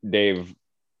Dave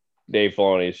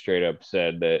Filoni straight up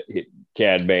said that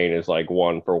Cad Bane is like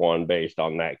 1-for-1 based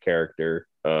on that character.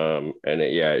 And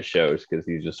it shows because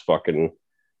he's just fucking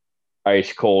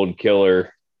ice cold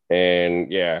killer.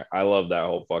 And yeah, I love that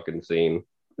whole fucking scene.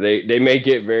 They make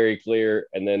it very clear,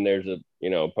 and then there's a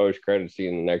post credit scene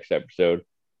in the next episode.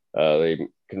 They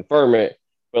confirm it,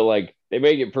 but like they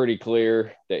make it pretty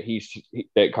clear that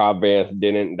that Cobb Vanth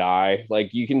didn't die.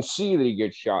 Like you can see that he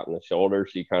gets shot in the shoulder,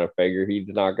 so you kind of figure he's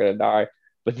not gonna die.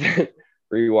 But then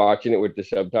rewatching it with the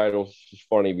subtitles is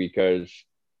funny because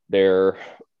I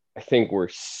think were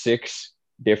 6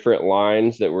 different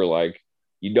lines that were like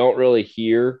you don't really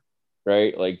hear.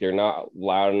 Right, like they're not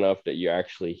loud enough that you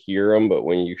actually hear them, but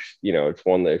when it's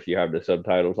one that if you have the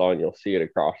subtitles on, you'll see it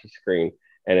across the screen.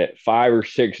 And at 5 or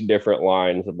 6 different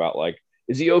lines about like,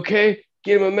 is he okay?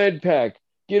 Get him a med pack,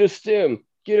 get a stim,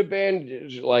 get a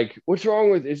bandage. Like, what's wrong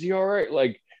with? Is he all right?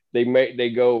 Like they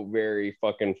go very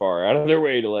fucking far out of their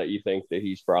way to let you think that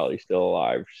he's probably still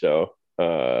alive. So,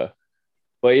 but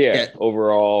yeah,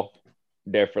 overall,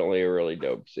 definitely a really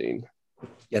dope scene.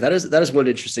 Yeah, that is one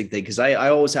interesting thing because I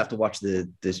always have to watch the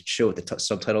show with the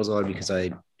subtitles on because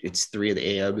it's 3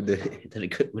 a.m. and then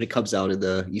when it comes out in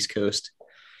the East Coast,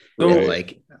 so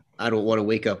like I don't want to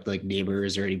wake up like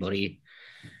neighbors or anybody.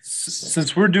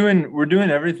 Since we're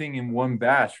doing everything in one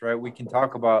batch, right? We can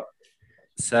talk about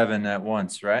 7 at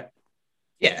once, right?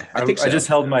 Yeah, I think so. I just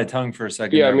held my tongue for a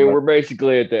second. Yeah, I mean we're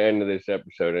basically at the end of this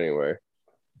episode anyway.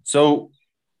 So,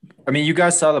 I mean, you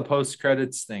guys saw the post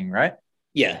credits thing, right?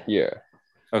 Yeah. Yeah.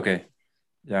 Okay.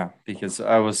 Yeah, because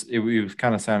it was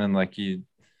kind of sounding like you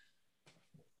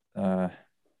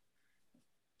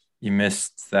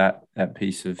missed that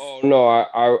piece of. Oh no,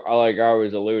 I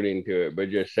was alluding to it,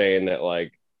 but just saying that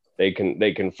like they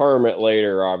confirm it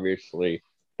later, obviously,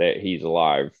 that he's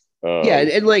alive.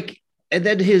 And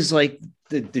then his like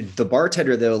the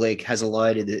bartender though like has a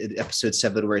line in episode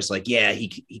 7 where it's like, yeah, he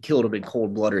killed him in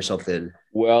cold blood or something.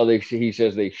 Well, he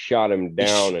says they shot him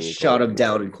down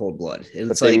down in cold blood. And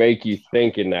but they make you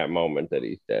think in that moment that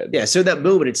he's dead. Yeah, so in that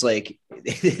moment it's like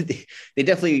they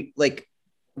definitely like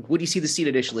when you see the scene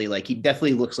initially, like he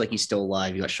definitely looks like he's still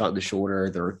alive. He got shot in the shoulder.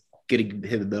 They're getting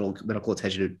him medical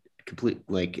attention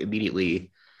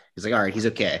immediately. He's like, all right, he's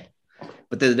okay.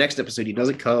 But then the next episode, he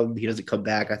doesn't come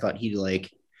back. I thought he'd like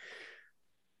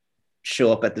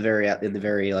show up in the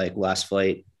very like last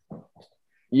fight.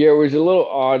 Yeah, it was a little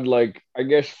odd. Like, I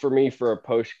guess for me, for a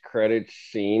post-credits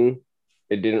scene,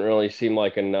 it didn't really seem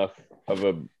like enough of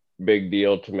a big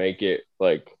deal to make it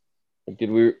like, did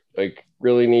we like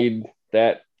really need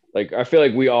that? Like, I feel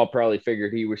like we all probably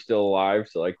figured he was still alive.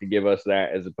 So like to give us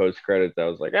that as a post-credits, I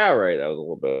was like, all right, that was a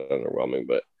little bit underwhelming,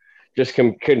 but just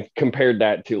compared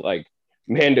that to like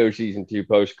Mando season 2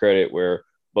 post-credit where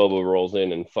Boba rolls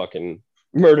in and fucking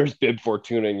murders Bib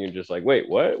Fortuna, and you're just like, wait,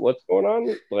 what? What's going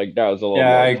on? Like that was a little. Yeah,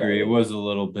 more I exciting. agree. It was a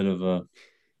little bit of a.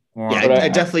 Yeah, I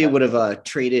definitely would have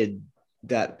traded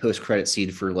that post credit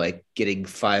scene for like getting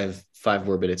five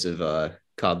more minutes of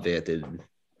Cobb Vanth in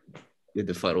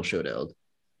the final showdown.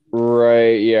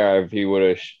 Right. Yeah. If he would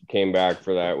have came back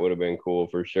for that, would have been cool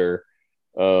for sure.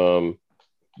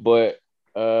 But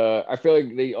I feel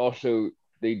like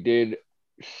they did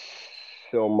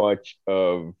so much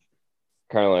of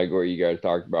kind of like what you guys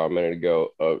talked about a minute ago.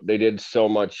 They did so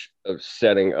much of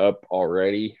setting up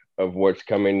already of what's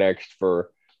coming next for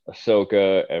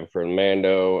Ahsoka and for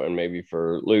Mando and maybe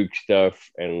for Luke stuff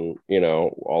and,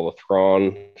 all the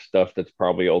Thrawn stuff that's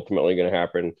probably ultimately going to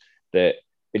happen, that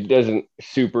it doesn't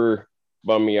super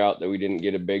bum me out that we didn't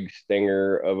get a big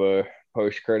stinger of a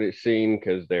post-credit scene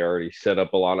because they already set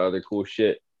up a lot of other cool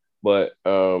shit. But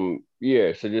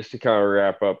yeah, so just to kind of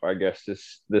wrap up, I guess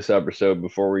this episode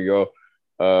before we go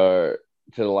to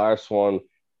the last one,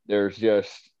 there's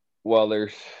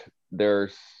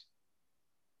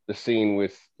the scene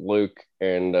with Luke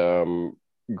and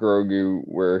Grogu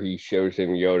where he shows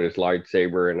him Yoda's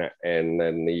lightsaber and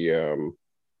then the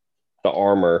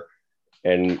armor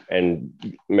and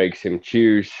makes him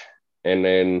choose. And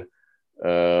then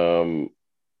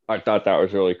I thought that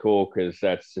was really cool because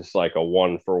that's just like a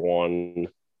 1-for-1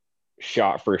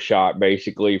 shot for shot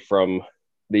basically from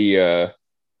the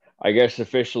I guess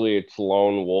officially it's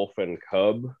Lone Wolf and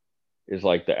Cub is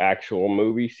like the actual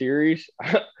movie series.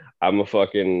 I'm a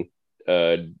fucking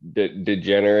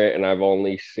degenerate and I've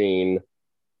only seen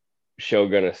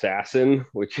Shogun Assassin,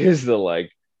 which is the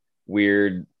like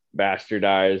weird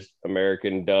bastardized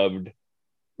American dubbed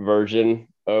version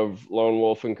of Lone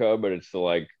Wolf and Cub, but it's the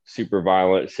like super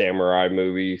violent samurai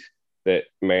movies that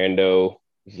Mando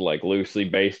is like loosely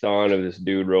based on, of this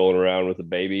dude rolling around with a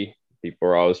baby. People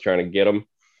are always trying to get him.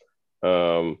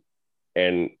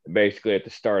 And basically at the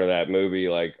start of that movie,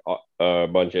 like a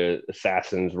bunch of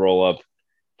assassins roll up,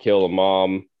 kill the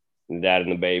mom, and dad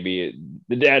and the baby.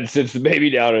 The dad sits the baby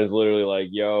down and is literally like,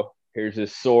 yo, here's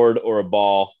this sword or a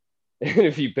ball. And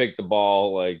if you pick the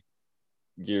ball, like,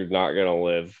 you're not going to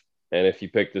live. And if you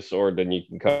pick the sword, then you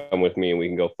can come with me and we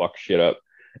can go fuck shit up.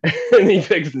 And he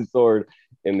picks the sword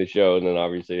in the show. And then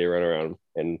obviously they run around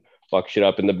and fuck shit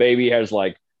up. And the baby has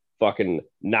like fucking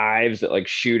knives that like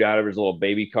shoot out of his little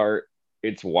baby cart.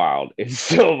 It's wild. It's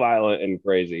so violent and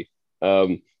crazy.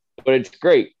 But it's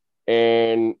great.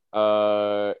 And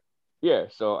yeah,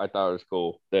 so I thought it was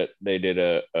cool that they did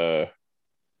a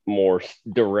more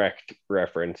direct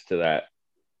reference to that.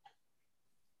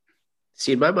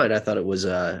 See, in my mind, I thought it was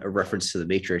a reference to the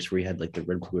Matrix where you had like the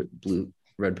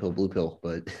red pill, blue pill,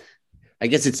 but I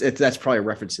guess that's probably a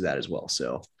reference to that as well.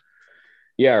 So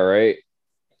yeah, right.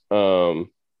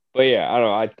 But yeah, I don't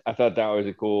know. I thought that was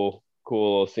a cool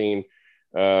little scene.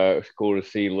 It was cool to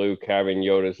see Luke having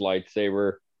Yoda's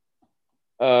lightsaber.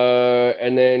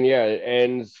 And then yeah, it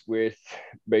ends with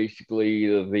basically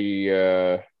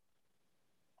the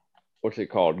what's it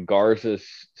called? Garza's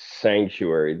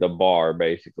Sanctuary, the bar,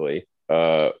 basically,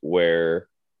 where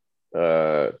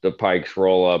the Pikes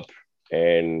roll up,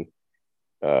 and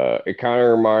it kind of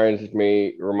reminded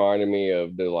me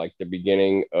of the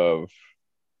beginning of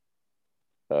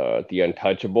the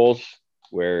Untouchables,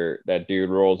 where that dude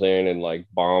rolls in and like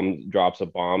drops a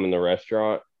bomb in the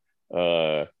restaurant.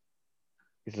 There's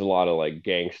a lot of like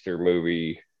gangster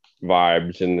movie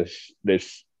vibes in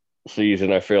this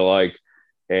season, I feel like.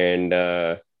 And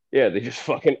yeah, they just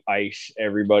fucking ice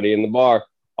everybody in the bar.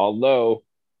 Although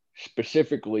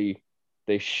specifically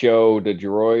they show the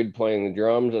droid playing the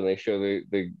drums and they show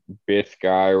the Bith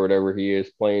guy or whatever he is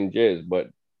playing jizz, but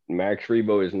Max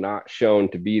Rebo is not shown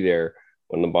to be there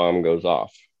when the bomb goes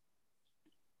off.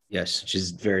 Yes, which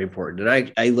is very important.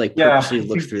 And I like purposely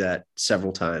looked through that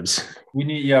several times. We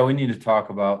need to talk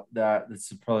about that.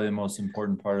 That's probably the most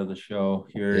important part of the show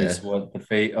here is what the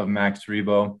fate of Max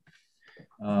Rebo.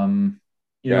 I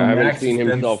haven't seen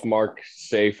himself marked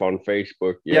safe on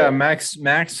Facebook yet. Yeah,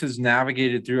 Max has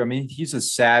navigated through. I mean, he's a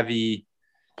savvy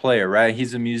player, right?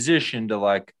 He's a musician to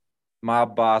like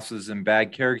mob bosses and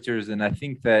bad characters, and I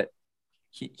think that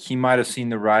he might have seen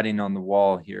the writing on the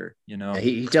wall here. Yeah,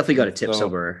 he definitely got a tip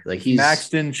somewhere. Like Max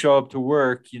didn't show up to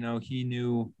work. He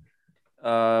knew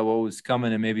what was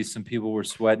coming, and maybe some people were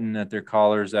sweating at their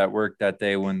collars at work that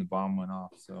day when the bomb went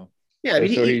off. So. Yeah, I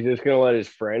mean, so he's just gonna let his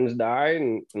friends die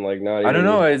and like not. I don't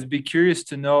know. I'd be curious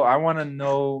to know. I want to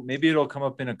know. Maybe it'll come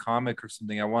up in a comic or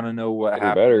something. I want to know what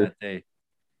happened that day.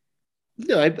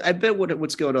 No, I bet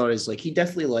what's going on is like he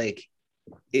definitely like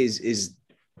is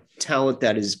talent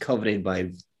that is coveted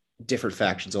by different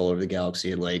factions all over the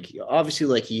galaxy, and like obviously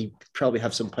like he probably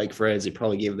have some Pike friends. They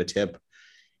probably gave him a tip,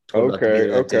 not to be Okay,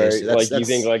 there that day. okay. So Like you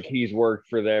think like he's worked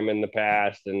for them in the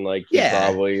past and like he Yeah.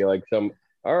 probably like some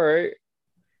all right.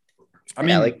 I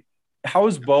mean, how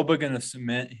is Boba going to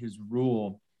cement his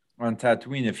rule on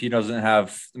Tatooine if he doesn't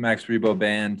have the Max Rebo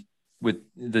band with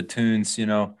the tunes? You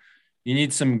know, you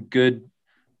need some good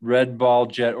red ball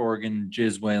jet organ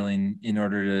jizz wailing in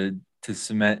order to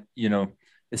cement. You know,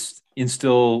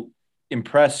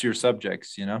 impress your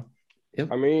subjects. You know.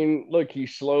 I mean, look,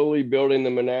 he's slowly building the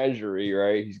menagerie,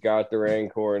 right? He's got the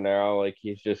Rancor now. Like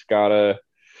he's just gotta.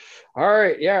 All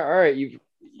right, yeah, all right. You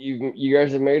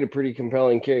guys have made a pretty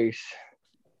compelling case.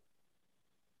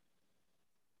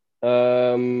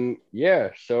 Yeah.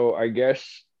 So I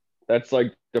guess that's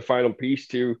like the final piece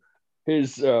to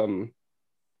his I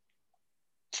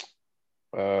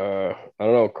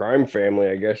don't know, crime family,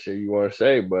 I guess if you want to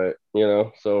say, but you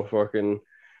know, so fucking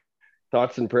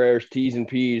thoughts and prayers, T's and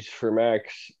P's for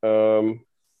Max. And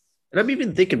I'm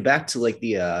even thinking back to like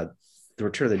the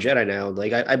Return of the Jedi now.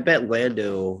 Like I bet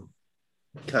Lando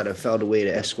kind of found a way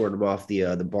to escort him off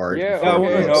the barge. Yeah, I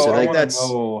want to know. So I like want that's to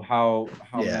know how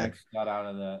Yeah. Max got out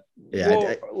of that. yeah.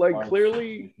 well, like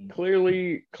clearly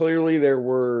there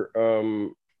were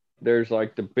there's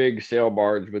like the big sail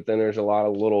barge, but then there's a lot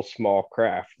of little small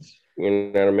crafts.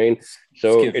 You know what I mean?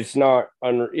 So Skiffs. it's not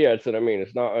that's what I mean.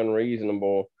 It's not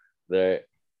unreasonable that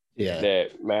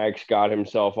Max got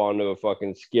himself onto a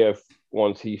fucking skiff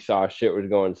once he saw shit was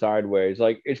going sideways.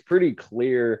 Like it's pretty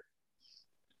clear,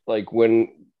 like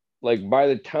when like by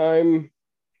the time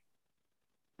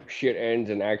shit ends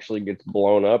and actually gets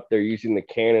blown up, they're using the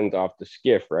cannons off the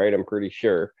skiff, right? I'm pretty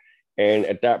sure. And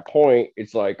at that point,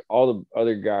 it's like all the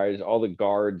other guys, all the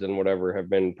guards and whatever have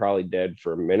been probably dead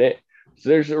for a minute. So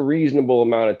there's a reasonable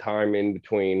amount of time in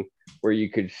between where you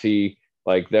could see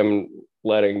like them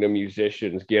letting the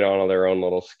musicians get on their own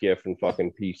little skiff and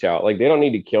fucking peace out. Like they don't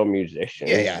need to kill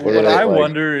musicians. Yeah. What I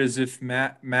wonder is if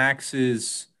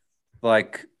Max's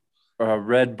like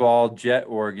red ball jet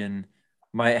organ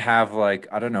might have like,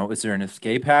 I don't know, is there an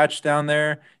escape hatch down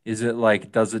there? Is it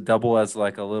like, does it double as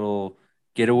like a little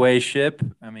getaway ship?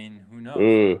 I mean, who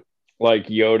knows? Like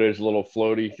Yoda's little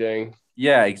floaty thing.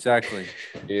 Yeah, exactly.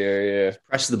 Yeah.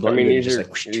 Press the button. I mean, these are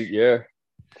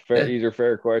these are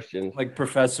fair questions. Like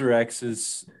Professor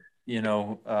X's, you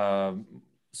know,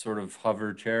 sort of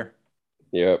hover chair.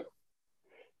 Yep.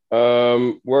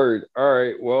 Word. All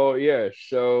right. Well, yeah.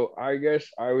 So I guess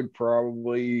I would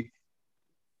probably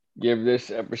give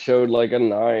this episode like a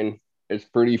 9. It's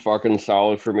pretty fucking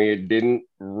solid for me. It didn't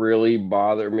really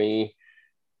bother me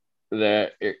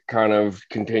that it kind of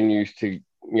continues to,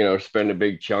 you know, spend a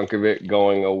big chunk of it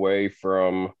going away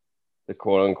from the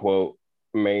quote unquote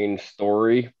main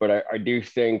story. But I do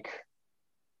think,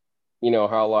 you know,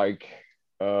 how like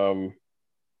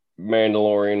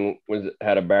Mandalorian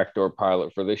had a backdoor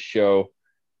pilot for this show.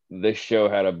 This show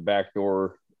had a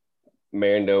backdoor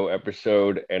Mando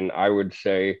episode, and I would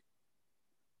say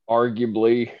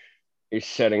arguably is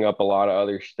setting up a lot of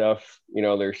other stuff. You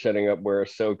know, they're setting up where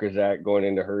Ahsoka's at going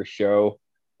into her show.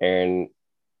 And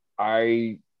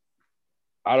I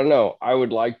don't know. I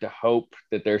would like to hope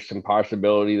that there's some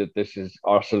possibility that this is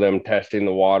also them testing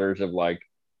the waters of like,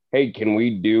 hey, can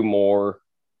we do more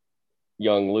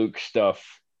young Luke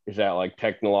stuff? Is that like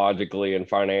technologically and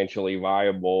financially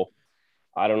viable?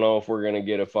 I don't know if we're going to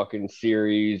get a fucking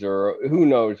series or who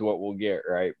knows what we'll get,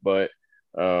 right? But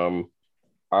all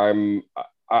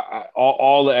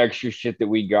the extra shit that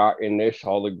we got in this,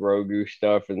 all the Grogu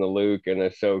stuff and the Luke and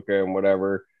Ahsoka and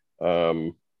whatever,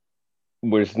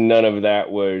 was none of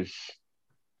that was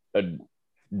a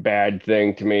bad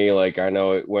thing to me. Like I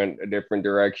know it went a different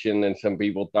direction than some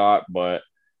people thought, but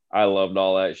I loved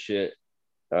all that shit.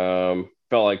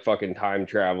 Felt like fucking time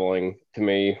traveling to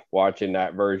me watching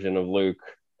that version of Luke,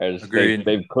 as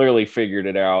they've clearly figured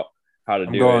it out how to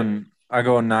do it. I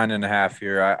go 9.5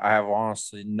 here. I have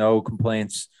honestly no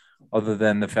complaints other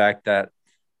than the fact that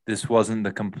this wasn't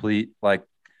the complete like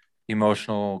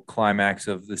emotional climax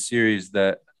of the series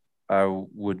that I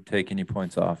would take any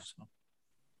points off. So.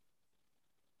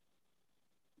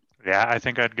 Yeah, I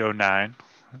think I'd go 9.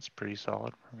 That's pretty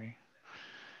solid for me.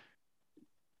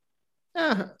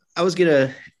 I was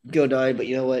gonna go 9, but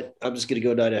you know what? I'm just gonna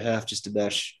go 9.5 just to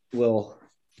match. Well,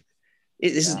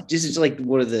 this is like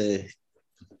one of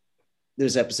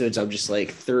those episodes I'm just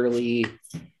like thoroughly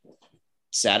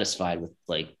satisfied with,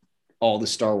 like all the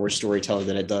Star Wars storytelling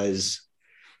that it does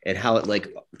and how it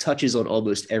like touches on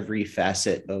almost every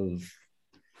facet of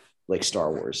like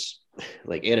Star Wars,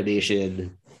 like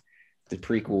animation, the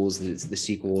prequels, the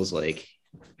sequels. Like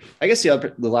I guess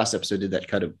the last episode did that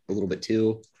kind of a little bit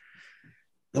too.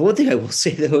 The one thing I will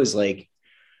say though is like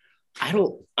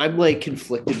I'm like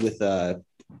conflicted with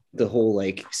the whole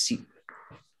like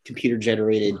computer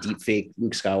generated deep fake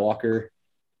Luke Skywalker,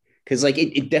 because like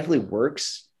it definitely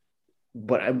works,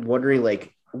 but I'm wondering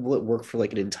like will it work for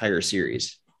like an entire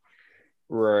series?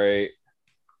 Right.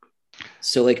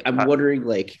 So like I'm wondering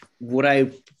like would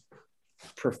I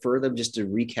prefer them just to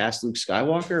recast Luke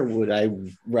Skywalker, or would I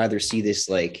rather see this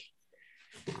like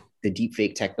the deep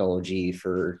fake technology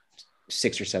for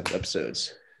 6 or 7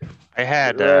 episodes? I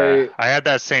had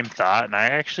that same thought, and I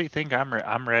actually think I'm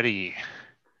ready.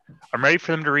 I'm ready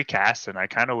for them to recast him. I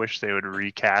kind of wish they would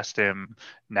recast him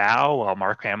now while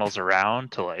Mark Hamill's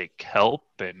around to like help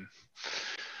and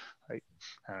like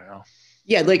I don't know.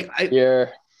 Yeah, like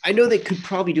I know they could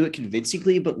probably do it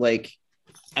convincingly, but like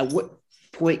at what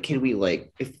point can we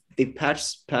like if they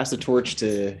pass the torch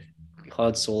to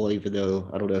Han Solo, even though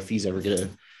I don't know if he's ever gonna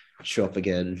show up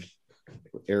again.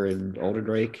 Aaron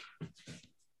Aldenreich. Is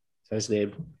that his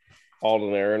name? Alden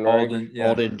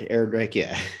Ehrenreich,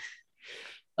 yeah.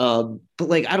 But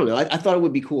like I don't know. I thought it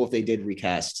would be cool if they did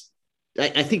recast.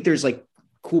 I think there's like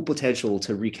cool potential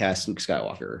to recast Luke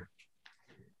Skywalker.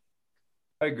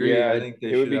 I agree. Yeah, I think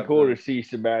it would be cool to see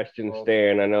Sebastian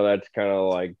Stan. I know that's kind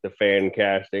of like the fan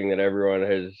casting that everyone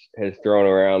has thrown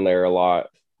around there a lot.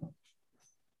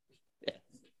 Yeah.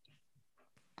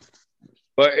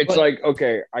 But it's like,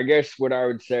 okay, I guess what I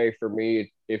would say for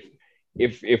me, if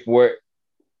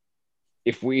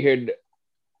we had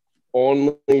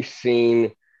only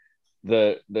seen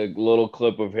the little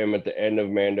clip of him at the end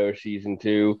of Mando season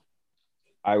 2,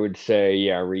 I would say,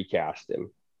 yeah, recast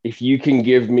him. If you can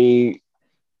give me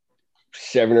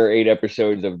 7 or 8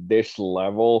 episodes of this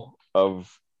level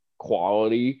of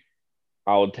quality,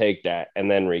 I'll take that and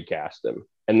then recast him.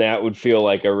 And that would feel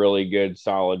like a really good,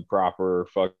 solid, proper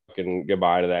fucking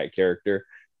goodbye to that character.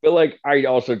 But like, I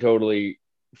also totally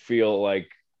feel like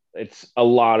it's a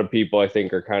lot of people I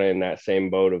think are kind of in that same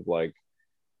boat of like,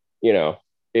 you know,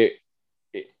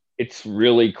 it's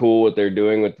really cool what they're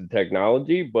doing with the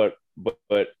technology, but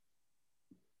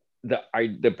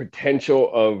the potential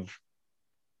of,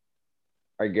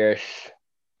 I guess,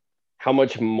 how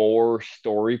much more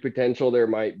story potential there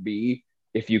might be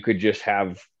if you could just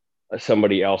have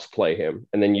somebody else play him,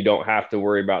 and then you don't have to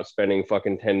worry about spending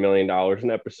fucking $10 million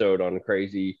an episode on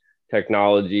crazy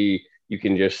technology. You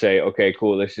can just say, okay,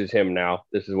 cool, this is him now.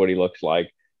 This is what he looks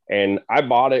like. And I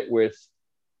bought it with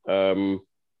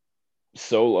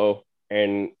Solo,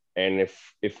 and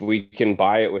if we can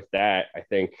buy it with that, I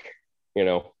think, you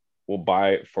know, we'll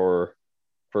buy it for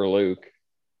Luke.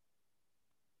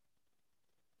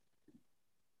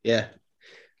 Yeah.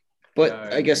 But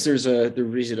I guess there's the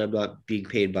reason I'm not being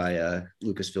paid by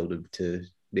Lucasfilm to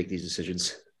make these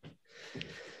decisions.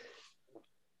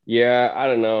 Yeah, I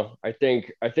don't know. I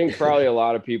think probably a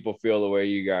lot of people feel the way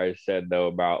you guys said though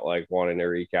about like wanting to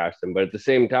recast him, but at the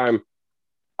same time,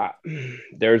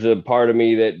 there's a part of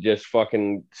me that just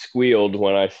fucking squealed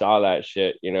when I saw that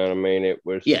shit. You know what I mean? It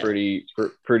was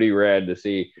pretty rad to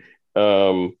see.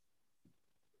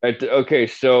 Okay,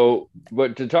 so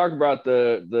but to talk about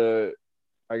the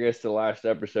I guess the last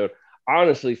episode,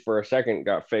 honestly, for a second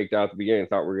got faked out at the beginning.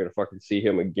 Thought we were gonna fucking see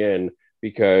him again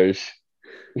because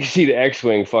you see the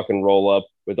X-wing fucking roll up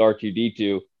with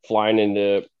R2-D2 flying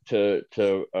into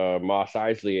Mos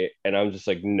Eisley, and I'm just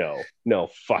like, no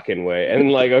fucking way.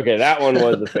 And like, okay, that one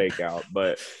was a fake out,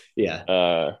 but yeah,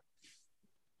 I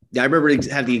remember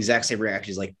having the exact same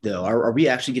reactions. Like, no, are we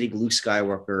actually getting Luke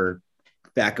Skywalker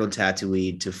back on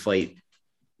Tatooine to fight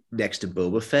next to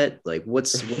Boba Fett? Like,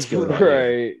 what's going on?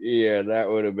 Right? Here? Yeah, that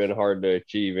would have been hard to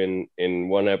achieve in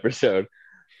one episode.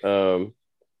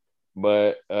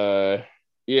 But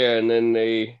yeah, and then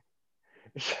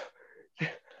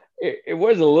it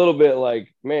was a little bit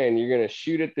like, man, you're gonna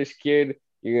shoot at this kid,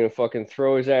 you're gonna fucking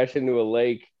throw his ass into a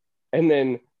lake, and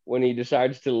then when he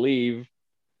decides to leave,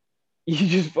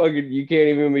 you can't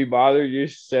even be bothered. You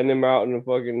just send him out in a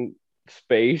fucking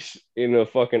space in a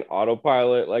fucking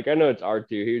autopilot. Like, I know it's R2,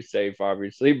 he was safe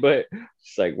obviously, but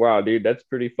it's like, wow, dude, that's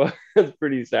pretty that's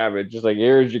pretty savage. Just like,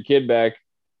 here's your kid back,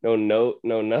 no note,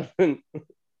 no nothing.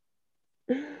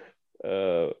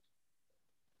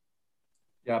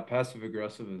 Yeah, passive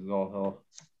aggressive is all hell.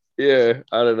 Yeah,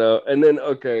 I don't know. And then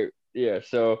okay, yeah,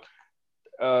 so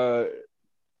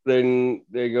then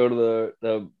they go to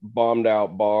the bombed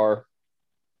out bar,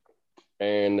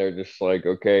 and they're just like,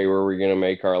 okay, where are we gonna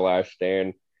make our last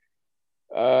stand?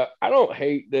 I don't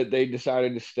hate that they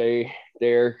decided to stay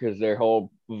there, because their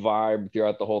whole vibe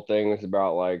throughout the whole thing was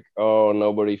about like, oh,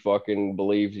 nobody fucking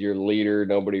believes your leader,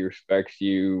 nobody respects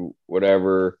you,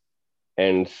 whatever.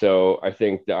 And so I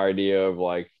think the idea of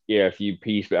like, yeah, if you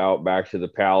peace out back to the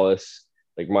palace,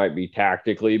 like might be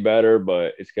tactically better,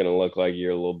 but it's gonna look like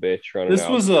you're a little bitch running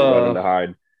running to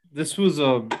hide. This was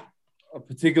a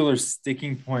particular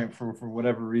sticking point for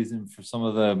whatever reason for some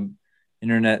of the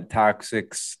internet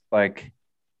toxics, like,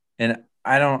 and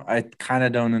I kind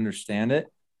of don't understand it.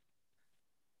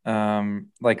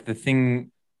 Like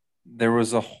there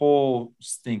was a whole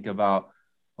stink about,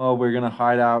 oh, we're gonna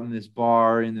hide out in this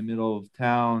bar in the middle of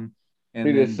town, and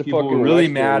dude, then people were really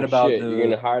mad about you're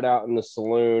gonna hide out in the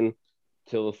saloon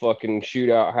till the fucking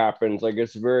shootout happens. Like,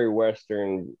 it's very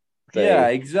Western thing. Yeah,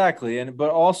 exactly.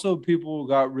 But also people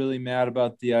got really mad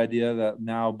about the idea that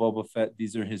now Boba Fett,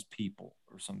 these are his people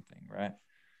or something, right?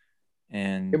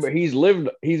 And but he's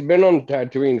been on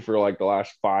Tatooine for like the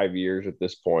last 5 years at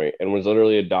this point, and was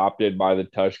literally adopted by the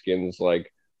Tuskens.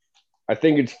 Like, I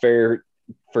think it's fair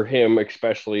for him,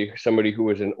 especially somebody who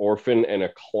was an orphan and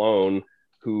a clone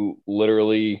who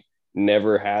literally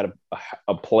never had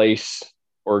a place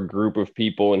or a group of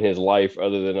people in his life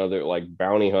other than other like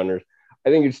bounty hunters. I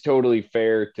think it's totally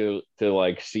fair to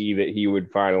like see that he would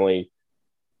finally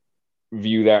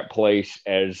view that place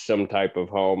as some type of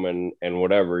home and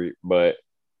whatever. But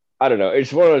I don't know.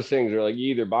 It's one of those things where like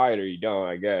you either buy it or you don't,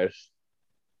 I guess.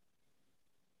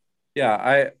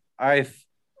 Yeah,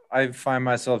 I find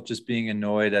myself just being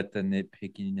annoyed at the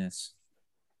nitpickiness.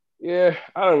 Yeah,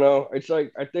 I don't know. It's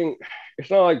like, I think it's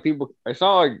not like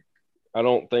I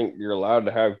don't think you're allowed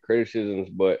to have criticisms,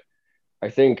 but I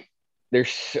think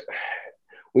there's,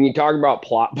 when you talk about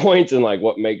plot points and like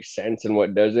what makes sense and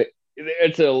what doesn't,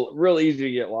 it's a real easy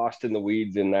to get lost in the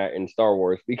weeds in Star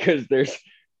Wars, because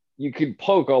you could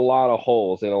poke a lot of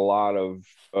holes in a lot of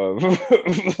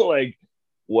like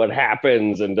what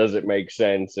happens and does it make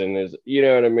sense, and is, you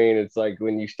know what I mean? It's like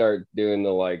when you start doing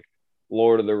the like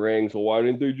Lord of the Rings, well, why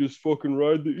didn't they just fucking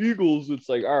ride the eagles? It's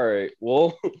like, all right,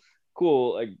 well,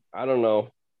 cool. Like, I don't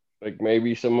know. Like,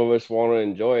 maybe some of us want to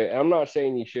enjoy it. I'm not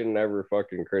saying you shouldn't ever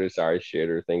fucking criticize shit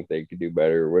or think they could do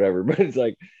better or whatever, but it's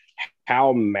like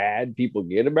how mad people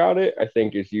get about it, I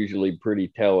think is usually pretty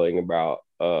telling about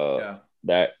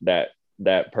that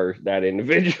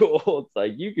individual. It's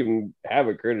like, you can have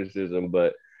a criticism,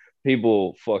 but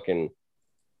people fucking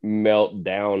melt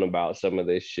down about some of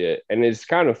this shit. And it's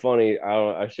kind of funny.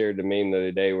 I shared the meme the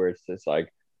other day where it's just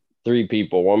like three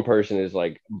people. One person is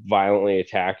like violently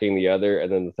attacking the other,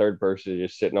 and then the third person is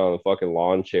just sitting on a fucking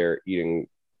lawn chair eating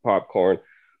popcorn.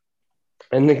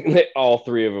 And all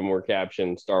three of them were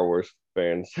captioned Star Wars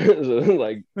fans. So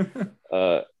like,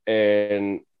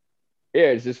 and yeah,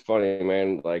 it's just funny,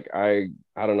 man. Like, I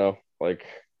don't know. Like,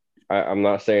 I'm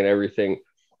not saying everything.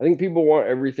 I think people want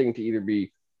everything to either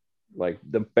be like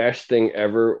the best thing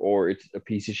ever or it's a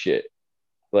piece of shit.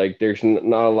 Like, there's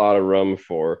not a lot of room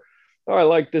for, oh, I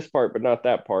like this part, but not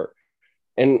that part.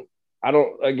 And I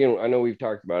know we've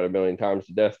talked about it a million times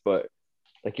to death, but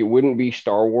like, it wouldn't be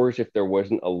Star Wars if there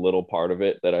wasn't a little part of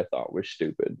it that I thought was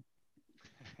stupid.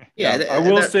 Yeah, I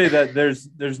will say that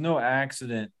there's no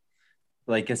accident.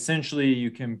 Like, essentially,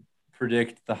 you can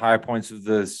predict the high points of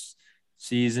this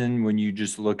season when you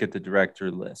just look at the director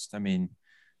list. I mean,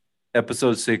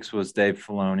 episode 6 was Dave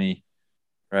Filoni,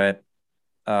 right?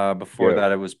 Before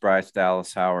that, it was Bryce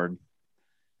Dallas Howard.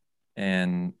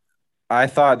 And I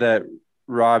thought that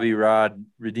Robbie Rod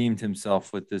redeemed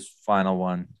himself with this final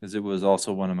one, because it was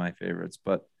also one of my favorites.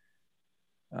 But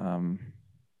I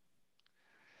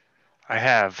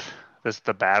have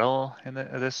the battle in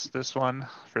this one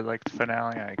for like the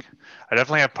finale. I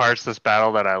definitely have parts of this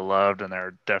battle that I loved, and there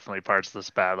are definitely parts of this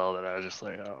battle that I was just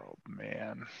like, oh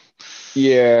man.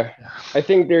 Yeah, I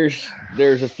think there's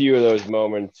a few of those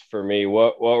moments for me.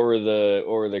 What were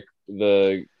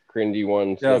the cringy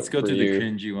ones? Yeah, let's go to the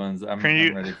cringy ones. I'm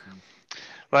ready.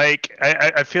 Like,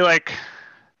 I feel like,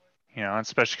 you know,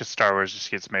 especially because Star Wars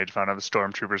just gets made fun of the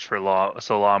stormtroopers for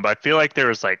so long, but I feel like there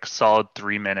was like solid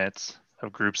 3 minutes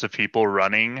of groups of people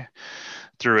running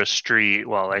through a street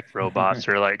while like robots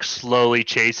are like slowly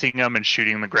chasing them and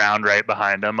shooting the ground right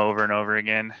behind them over and over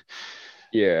again.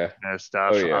 Yeah.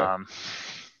 Stuff. Oh, yeah.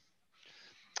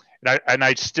 And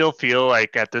I still feel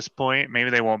like at this point, maybe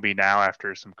they won't be now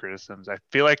after some criticisms, I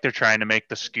feel like they're trying to make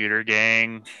the Scooter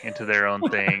Gang into their own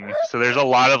thing. So there's a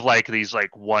lot of like these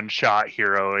like one-shot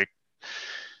heroic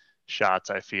shots,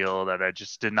 I feel, that I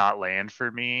just did not land for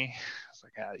me. I was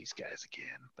like, these guys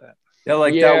again. But yeah,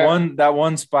 like that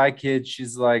one spy kid,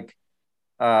 she's like,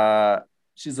 I'll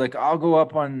go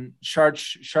up on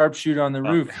sharpshoot on the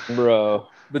roof, bro.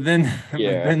 But then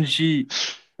the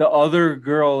other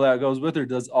girl that goes with her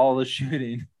does all the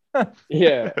shooting.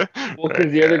 Yeah, well,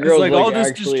 because the other girl's like, I'll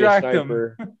just distract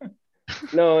them.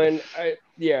 No, and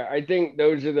I think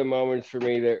those are the moments for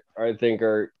me that I think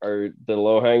are the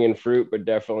low hanging fruit, but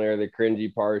definitely are the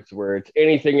cringy parts where it's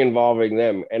anything involving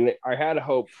them. And I had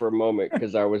hope for a moment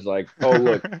because I was like, oh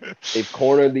look, they've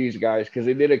cornered these guys because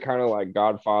they did a kind of like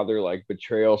Godfather like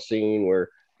betrayal scene where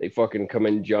they fucking come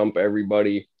and jump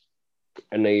everybody,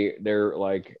 and they're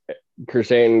like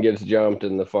Chrysanthemum gets jumped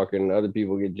and the fucking other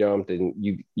people get jumped, and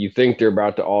you think they're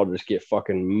about to all just get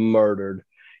fucking murdered.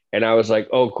 And I was like,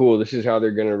 oh cool, this is how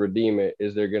they're gonna redeem it,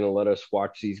 is they're gonna let us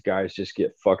watch these guys just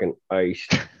get fucking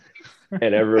iced.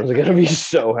 And everyone's gonna be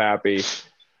so happy.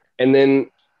 And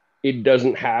then it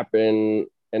doesn't happen,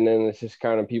 and then it's just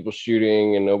kind of people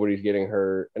shooting and nobody's getting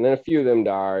hurt, and then a few of them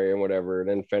die and whatever, and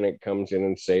then Fennec comes in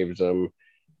and saves them,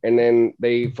 and then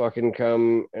they fucking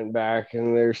come and back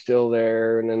and they're still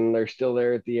there, and then they're still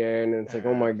there at the end, and it's like,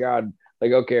 oh my god,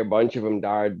 like okay, a bunch of them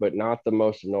died, but not the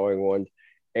most annoying ones.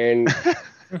 And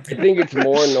I think it's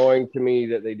more annoying to me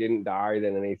that they didn't die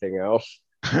than anything else.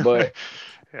 But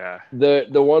yeah,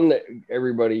 the one that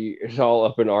everybody is all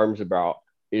up in arms about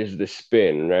is the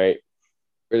spin, right?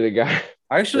 Or the guy.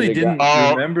 I actually didn't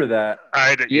remember that.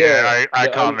 I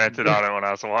commented on it when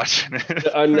I was watching it.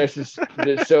 The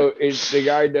unnecessary. So the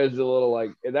guy does the little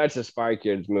like, that's a Spy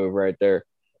Kids move right there.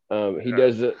 He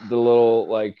does the little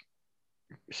like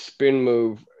spin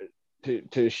move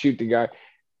to shoot the guy,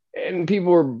 and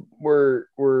people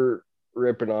were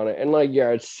ripping on it, and like, yeah,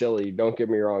 it's silly, don't get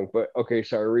me wrong, but okay,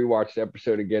 so I rewatched the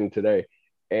episode again today,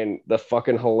 and the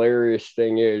fucking hilarious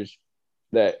thing is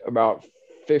that about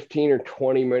 15 or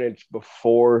 20 minutes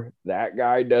before that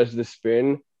guy does the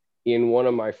spin, in one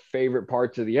of my favorite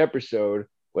parts of the episode,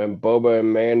 when Boba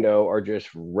and Mando are just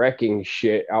wrecking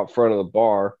shit out front of the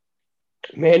bar,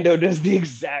 Mando does the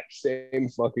exact same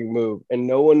fucking move, and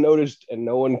no one noticed and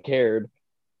no one cared,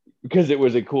 because it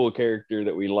was a cool character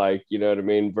that we like, you know what I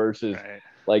mean? Versus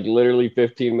like literally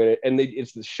 15 minutes, and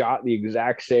it's the shot the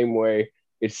exact same way.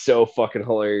 It's so fucking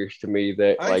hilarious to me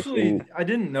that actually, I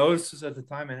didn't notice this at the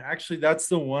time, and actually that's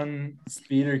the one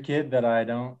speeder kid that I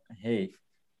don't hate.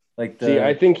 Like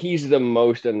I think he's the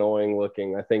most annoying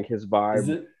looking. I think his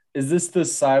vibe. Is this the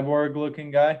cyborg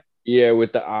looking guy? Yeah,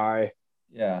 with the eye.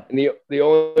 Yeah. And the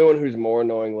only one who's more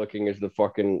annoying looking is the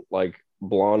fucking like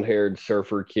blonde-haired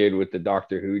surfer kid with the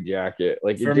Doctor Who jacket.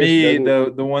 Like, for me,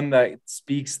 the one that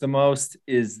speaks the most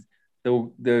is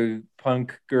the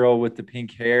punk girl with the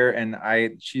pink hair, and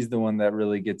she's the one that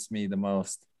really gets me the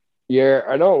most. Yeah,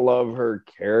 I don't love her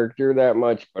character that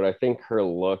much, but I think her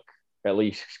look at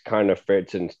least kind of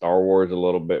fits in Star Wars a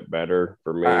little bit better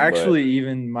for me. I actually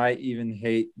might even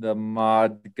hate the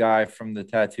mod guy from the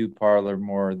tattoo parlor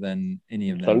more than any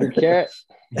of them. Thundercat?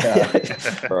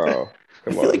 Yeah. Bro.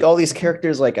 I feel like all these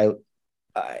characters, like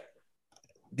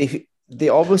they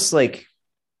almost like,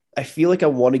 I feel like I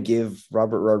want to give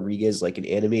Robert Rodriguez like an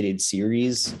animated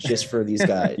series just for these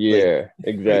guys. Yeah,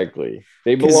 like, exactly.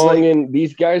 They belong in,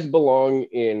 these guys belong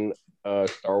in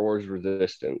Star Wars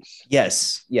Resistance.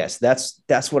 Yes,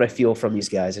 that's what I feel from these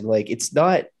guys, and like, it's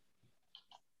not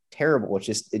terrible. It's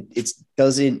just it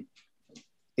doesn't.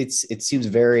 It seems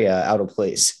very out of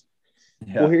place.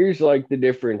 Yeah. Well, here's like the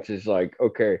difference is like,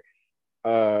 okay,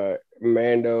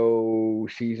 Mando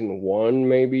season 1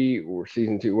 maybe, or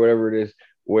season 2, whatever it is,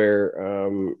 where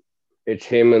it's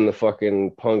him and the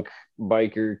fucking punk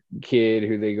biker kid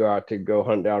who they go out to go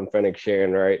hunt down Fennec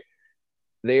Shand, right?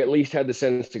 They at least had the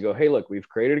sense to go, hey, look, we've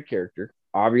created a character.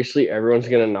 Obviously, everyone's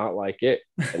going to not like it.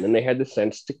 And then they had the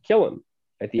sense to kill him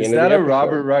at the end of the episode. Is that a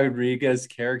Robert Rodriguez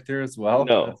character as well?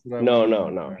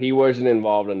 No. He wasn't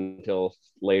involved until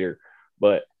later.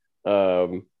 But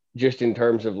just in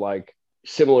terms of like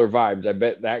similar vibes, I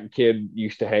bet that kid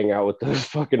used to hang out with those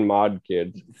fucking mod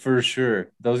kids. For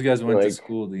sure. Those guys went to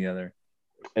school together.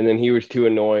 And then he was too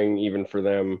annoying even for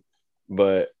them.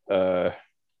 But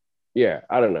yeah,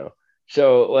 I don't know.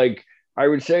 So, like, I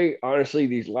would say, honestly,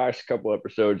 these last couple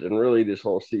episodes and really this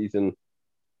whole season,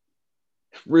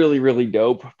 really, really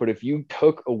dope. But if you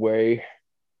took away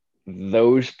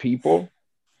those people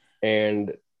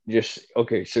and just,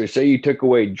 okay, so say you took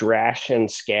away Drash and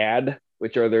Scad,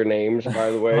 which are their names,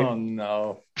 by the way. Oh,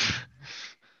 no.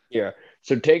 Yeah.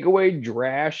 So take away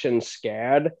Drash and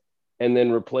Scad and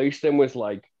then replace them with,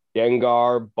 like,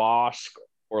 Dengar, Bosk,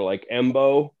 or, like,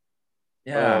 Embo.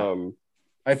 Yeah.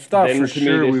 I thought for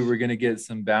sure we were going to get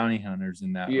some bounty hunters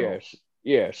in that. Yes.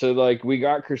 Yeah. So like we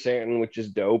got Chrysanthemum, which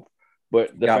is dope,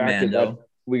 but the fact that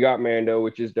we got Mando,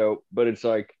 which is dope, but it's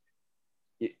like,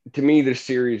 to me, this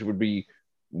series would be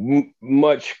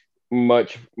much,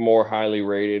 much more highly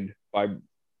rated by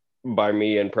by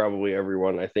me and probably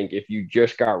everyone. I think if you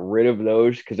just got rid of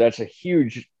those, because that's a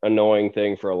huge annoying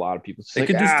thing for a lot of people. They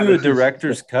could just do a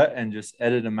director's cut and just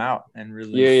edit them out and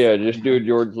release. Yeah, just do a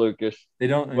George Lucas. They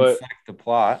don't infect the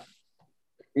plot.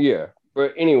 Yeah,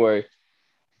 but anyway,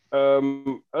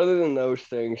 other than those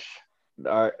things,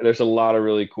 there's a lot of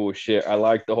really cool shit. I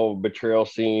like the whole betrayal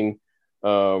scene.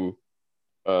 Cad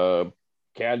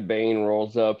Bane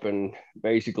rolls up and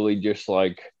basically just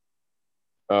like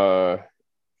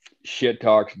shit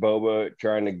talks Boba,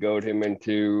 trying to goad him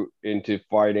into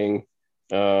fighting.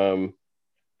 And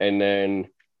then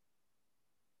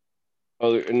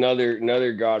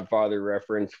another Godfather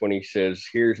reference when he says,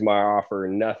 "Here's my offer,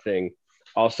 nothing."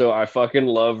 Also, I fucking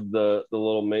loved the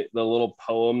little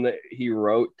poem that he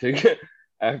wrote to.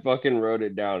 I fucking wrote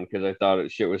it down because I thought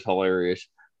it shit was hilarious.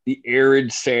 The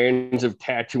arid sands of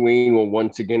Tatooine will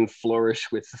once again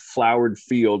flourish with flowered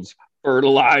fields,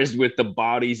 fertilized with the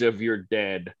bodies of your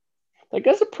dead. Like,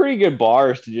 that's a pretty good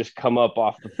bars to just come up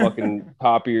off the fucking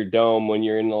top of your dome when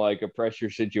you're in like a pressure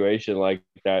situation like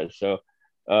that. So,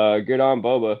 good on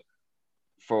Boba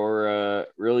for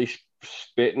really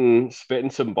spitting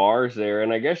some bars there.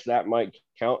 And I guess that might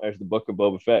count as the Book of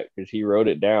Boba Fett because he wrote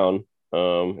it down.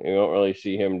 You don't really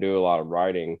see him do a lot of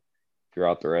writing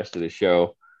throughout the rest of the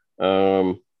show.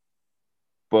 Then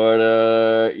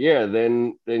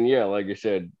yeah, like I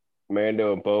said,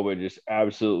 Mando and Boba just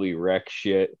absolutely wreck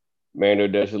shit. Mando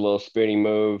does a little spinny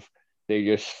move. They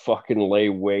just fucking lay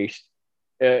waste.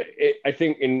 I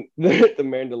think in the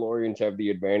Mandalorians have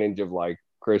the advantage of, like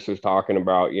Chris was talking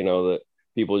about, you know, that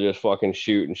people just fucking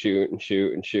shoot and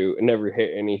never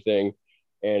hit anything.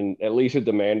 And at least with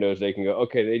the Mandos, they can go,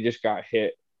 okay, they just got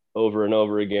hit over and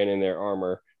over again in their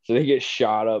armor. So they get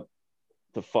shot up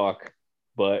to fuck,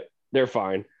 but they're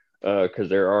fine because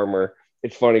their armor.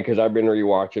 It's funny because I've been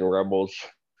rewatching Rebels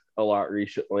a lot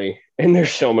recently, and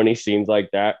there's so many scenes like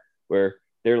that where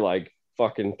they're like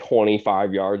fucking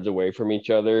 25 yards away from each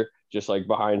other, just like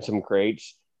behind some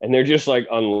crates, and they're just like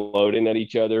unloading at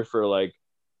each other for like,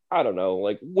 I don't know,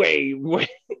 like way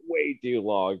too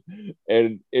long.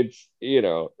 And it's, you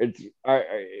know, it's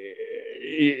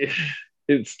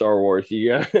Star Wars.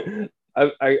 Yeah.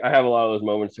 I have a lot of those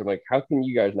moments where I'm like, how can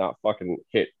you guys not fucking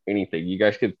hit anything? You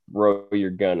guys could throw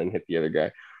your gun and hit the other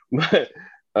guy. But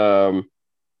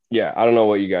yeah, I don't know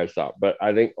what you guys thought, but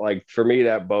I think like for me,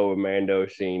 that Boba Mando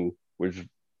scene was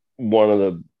one of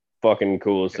the fucking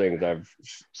coolest things I've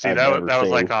seen. That was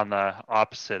like on the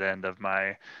opposite end of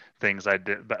my things. I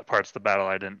did parts of the battle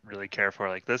I didn't really care for.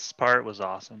 Like this part was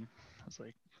awesome. I was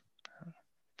like,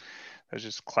 it was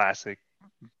just classic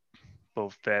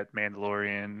Boba Fett,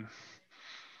 Mandalorian,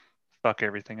 fuck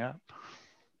everything up.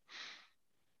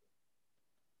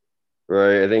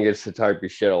 Right. I think it's the type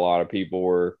of shit a lot of people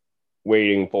were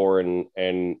waiting for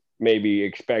and maybe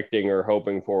expecting or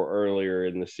hoping for earlier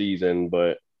in the season,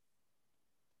 but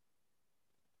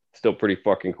still pretty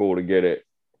fucking cool to get it.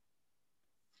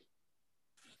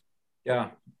 Yeah,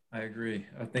 I agree.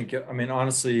 I mean,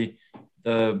 honestly,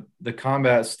 the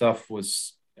combat stuff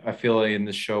was, I feel like in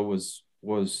this show was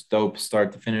dope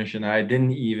start to finish. And I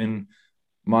didn't even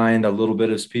mind a little bit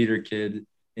of Speeder Kid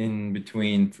in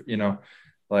between, you know,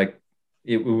 like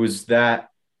it was that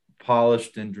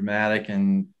polished and dramatic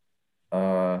and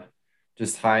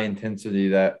just high intensity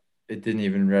that it didn't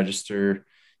even register.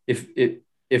 If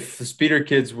the Speeder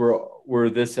Kids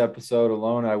were this episode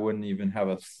alone, I wouldn't even have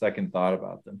a second thought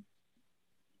about them.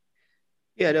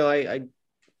 Yeah, no, I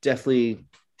definitely,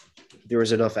 there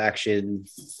was enough action,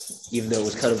 even though it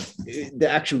was kind of, the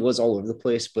action was all over the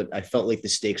place, but I felt like the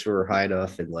stakes were high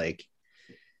enough and like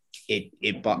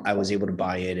I was able to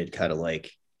buy in and kind of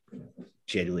like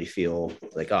genuinely feel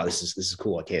like, oh, this is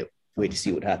cool. I can't wait to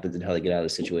see what happens and how they get out of the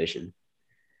situation.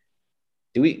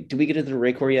 Do we get into the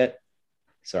Rancor yet?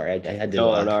 Sorry, I had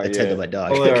to attend to my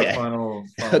dog. Okay. Our final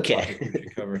okay.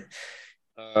 Cover.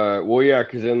 Well, yeah,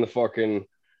 because then then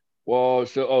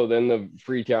the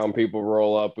Freetown people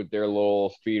roll up with their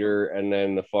little speeder, and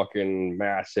then the fucking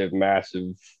massive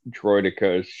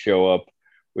droidekas show up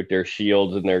with their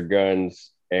shields and their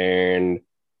guns and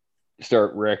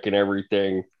start wrecking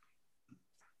everything.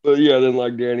 But yeah, then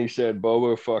like Danny said,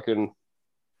 Boba fucking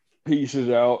pieces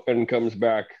out and comes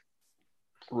back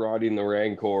riding the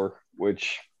Rancor,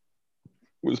 which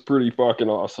was pretty fucking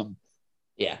awesome.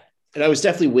 Yeah. And I was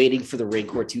definitely waiting for the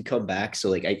Rancor to come back. So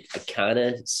like I kind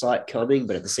of saw it coming,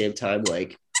 but at the same time,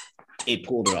 like it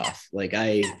pulled it off. Like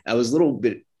I was a little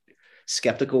bit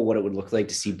skeptical what it would look like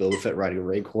to see Boba Fett riding a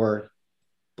Rancor,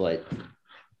 but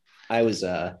I was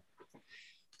go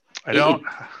ahead.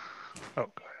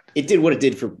 It did what it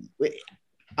did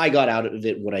I got out of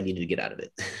it what I needed to get out of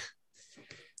it.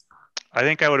 I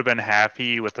think I would have been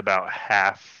happy with about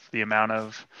half the amount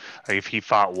of, like, if he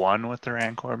fought one with the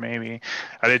Rancor, maybe.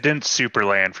 And it didn't super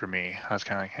land for me. I was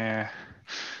kind of like,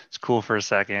 it's cool for a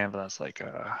second, but that's like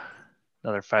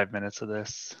another 5 minutes of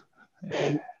this.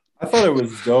 I thought it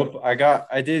was dope.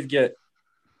 I did get,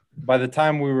 by the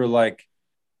time we were like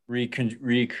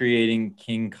recreating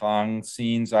King Kong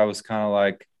scenes, I was kind of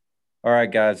like, all right,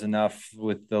 guys, enough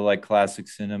with the like classic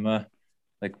cinema.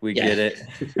 Like we get it.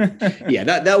 Yeah,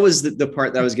 that was the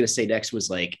part that I was gonna say next was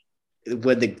like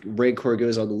when the Rancor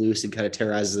goes on the loose and kind of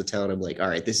terrorizes the town. I'm like, all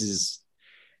right, this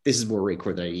is more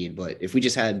Rancor than I need. But if we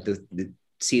just had the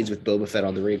scenes with Boba Fett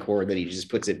on the Rancor, and then he just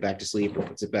puts it back to sleep or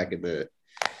puts it back in the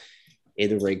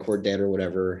Rancor den or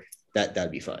whatever,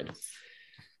 that'd be fine.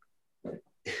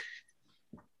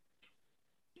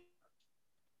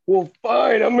 Well,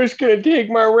 fine. I'm just gonna take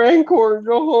my Rancor and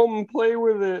go home and play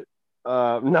with it.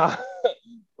 Nah,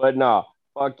 but nah.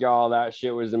 Fuck y'all. That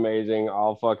shit was amazing.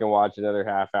 I'll fucking watch another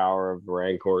half hour of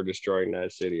Rancor destroying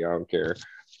that city. I don't care.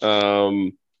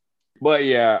 But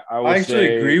yeah, I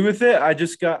actually agree with it.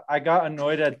 I got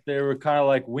annoyed that they were kind of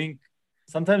like wink.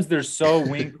 Sometimes they're so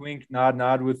wink, wink, nod,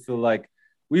 nod with the like,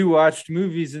 we watched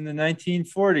movies in the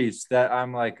 1940s that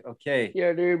I'm like, okay.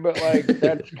 Yeah, dude, but like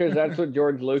that's because that's what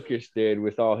George Lucas did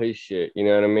with all his shit. You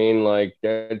know what I mean? Like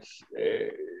that's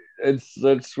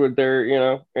what they're, you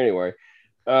know. Anyway,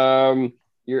 I'm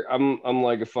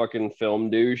like a fucking film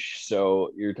douche,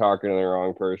 so you're talking to the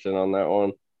wrong person on that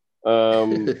one.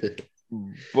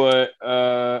 But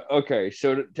okay,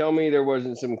 so tell me there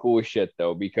wasn't some cool shit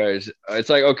though, because it's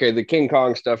like, okay, the King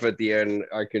Kong stuff at the end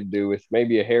I could do with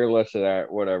maybe a hair less of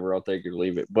that, whatever, I'll take it or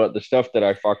leave it. But the stuff that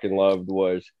I fucking loved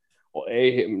was, well,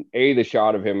 the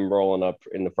shot of him rolling up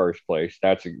in the first place.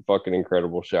 That's a fucking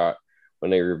incredible shot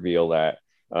when they reveal that.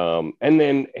 And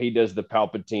then he does the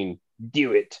Palpatine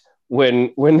do it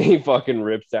when he fucking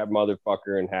rips that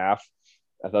motherfucker in half.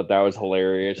 I thought that was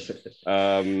hilarious.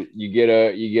 You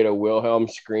get a Wilhelm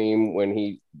scream when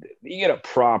you get a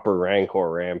proper Rancor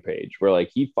rampage where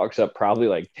like he fucks up probably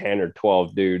like 10 or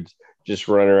 12 dudes just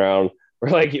running around, or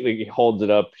like he holds it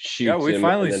up, shoots. Yeah, we him,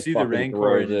 finally see the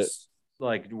Rancor just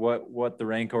like what the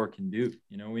Rancor can do.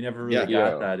 You know, we never really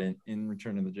got that in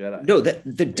Return of the Jedi. No, that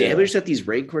the damage that these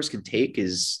Rancors can take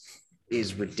is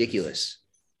ridiculous.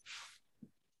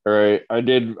 All right, I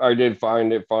did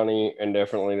find it funny, and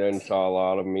definitely then saw a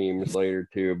lot of memes later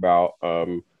too about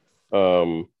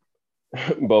Boba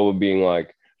being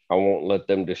like, I won't let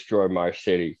them destroy my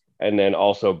city, and then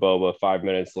also Boba 5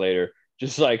 minutes later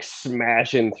just like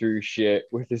smashing through shit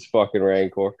with his fucking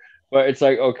Rancor. But it's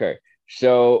like, okay,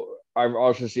 so I've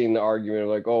also seen the argument of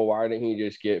like, oh, why didn't he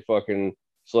just get fucking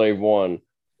Slave One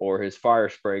or his fire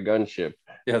spray gunship?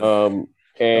 Yeah, the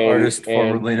artist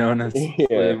formerly known as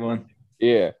Slave One.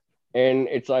 Yeah, and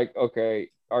it's like, okay,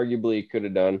 arguably could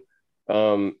have done,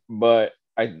 but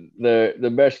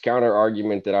the best counter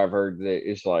argument that I've heard that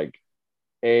is like,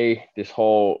 this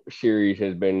whole series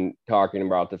has been talking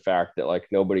about the fact that like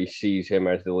nobody sees him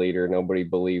as the leader, nobody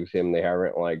believes him.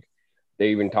 They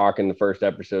even talk in the first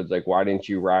episodes like, why didn't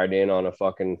you ride in on a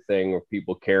fucking thing with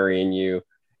people carrying you?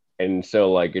 And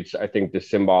so like I think the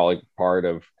symbolic part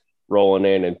of rolling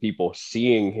in and people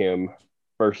seeing him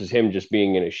versus him just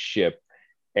being in a ship.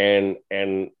 And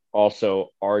also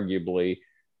arguably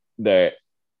that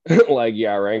like,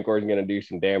 yeah, Rancor is going to do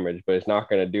some damage, but it's not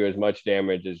going to do as much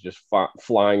damage as just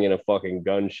flying in a fucking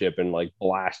gunship and like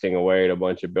blasting away at a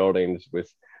bunch of buildings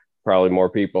with probably more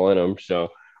people in them. So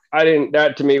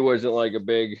that to me wasn't like a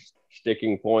big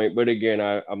sticking point. But again,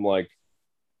 I'm like,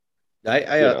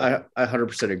 I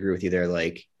 100% agree with you there.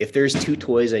 Like, if there's two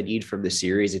toys I need from the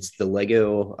series, it's the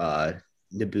Lego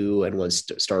Naboo and one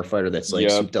Starfighter that's like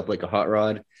souped up like a hot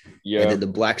rod. Yeah. And then the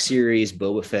Black Series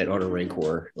Boba Fett on a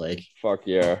Rancor. Like, fuck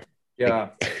yeah. Yeah.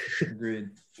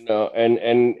 Agreed. No,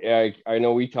 and I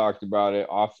know we talked about it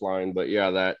offline, but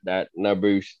yeah, that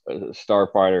Naboo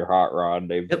Starfighter hot rod,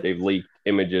 they've leaked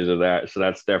images of that, so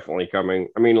that's definitely coming.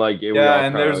 I mean, like,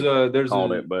 and there's a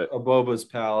Boba's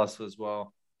Palace as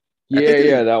well.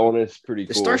 Yeah, that one is pretty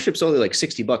cool. The Starship's only like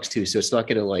 $60 too, so it's not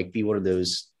gonna like be one of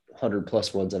those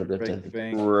 100+ ones out of it.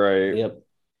 Right. Yep.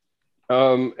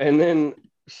 And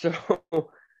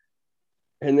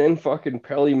then fucking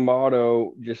Peli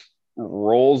Motto just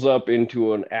rolls up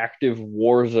into an active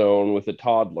war zone with a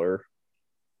toddler.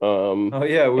 With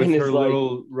her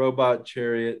little robot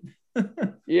chariot.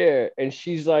 Yeah, and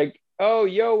she's like, "Oh,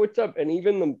 yo, what's up?" And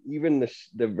even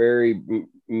the very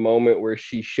moment where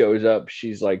she shows up,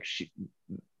 she's like,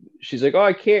 "Oh,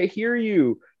 I can't hear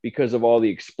you," because of all the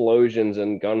explosions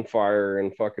and gunfire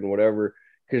and fucking whatever.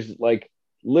 Because like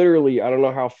literally, I don't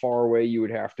know how far away you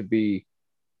would have to be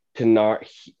to not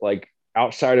like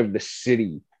outside of the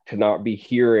city to not be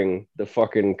hearing the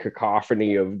fucking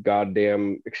cacophony of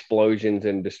goddamn explosions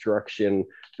and destruction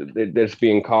that's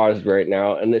being caused right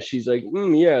now. And that she's like,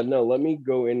 yeah, no, let me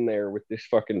go in there with this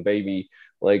fucking baby,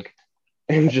 like,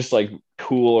 and just like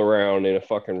tool around in a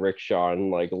fucking rickshaw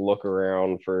and like look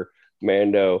around for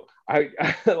Mando. I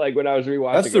like when I was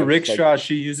rewatching. That's the rickshaw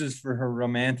she uses for her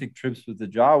romantic trips with the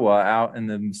Jawa out in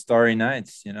the starry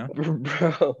nights, you know.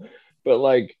 Bro, but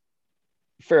like,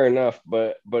 fair enough.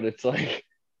 But it's like,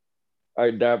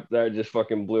 that just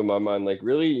fucking blew my mind. Like,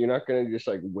 really, you're not gonna just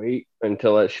like wait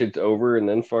until that shit's over and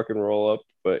then fucking roll up?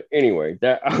 But anyway,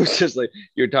 that I was just like,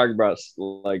 you're talking about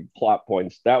like plot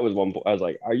points. That was one. I was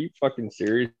like, are you fucking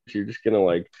serious? You're just gonna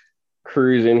like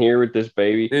cruise in here with this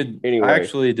baby? Dude, anyway, I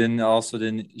actually didn't. I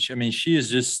mean, she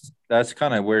is just, that's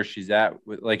kind of where she's at.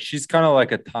 With like, she's kind of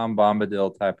like a Tom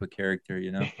Bombadil type of character,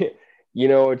 you know. You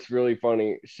know, it's really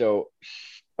funny. So,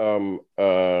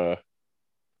 her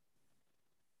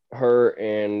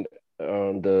and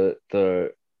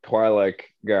the Twi'lek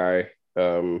guy,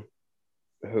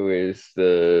 who is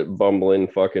the bumbling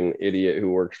fucking idiot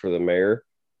who works for the mayor.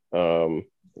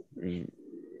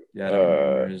 Yeah, I don't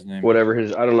remember his name. Whatever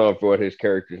his, I don't know what his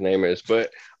character's name is,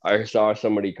 but I saw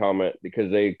somebody comment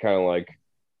because they kind of like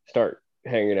start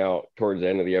hanging out towards the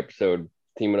end of the episode,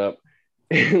 teaming up.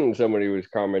 And somebody was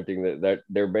commenting that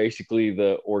they're basically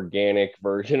the organic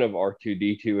version of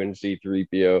R2D2 and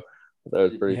C3PO. That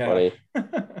was pretty funny.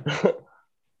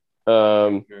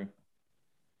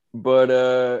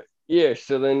 But yeah,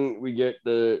 so then we get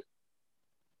the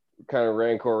kind of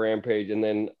Rancor rampage, and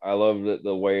then I love that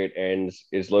the way it ends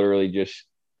is literally just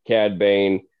Cad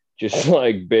Bane, just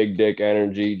like big dick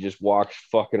energy, just walks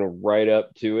fucking right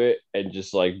up to it and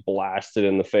just like blasts it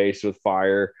in the face with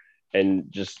fire,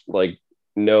 and just like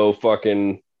no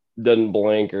fucking, doesn't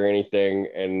blink or anything,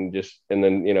 and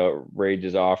then, you know,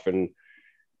 rages off, and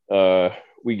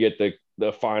we get the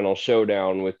final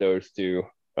showdown with those two,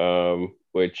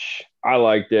 which I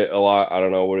liked it a lot. I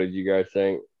don't know, what did you guys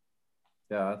think?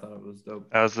 Yeah, I thought it was dope.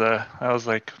 That was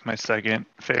like my second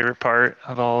favorite part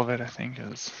of all of it. I think it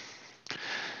was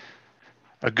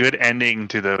a good ending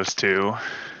to those two,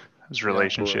 his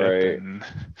relationship, right. And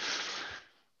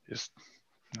just.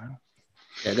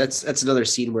 Yeah, that's another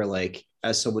scene where, like,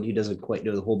 as someone who doesn't quite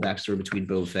know the whole backstory between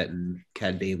Boba Fett and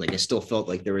Cad Bane, like, I still felt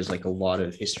like there was like a lot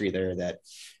of history there, that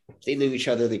they knew each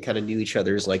other, they kind of knew each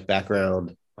other's like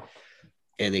background,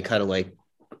 and they kind of like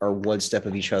are one step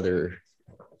of each other.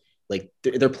 Like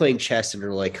they're playing chess and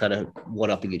they're like kind of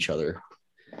one-upping each other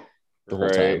the whole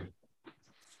time.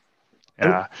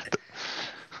 Yeah.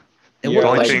 And the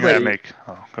only thing that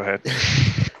go ahead.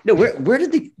 No, where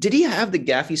did he have the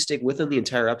gaffy stick with him the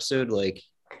entire episode? Like,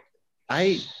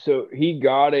 so he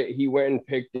got it. He went and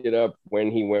picked it up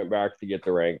when he went back to get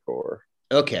the Rancor.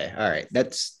 Okay, all right,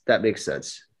 that makes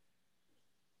sense.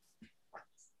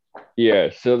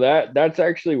 Yeah, so that's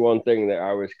actually one thing that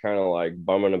I was kind of like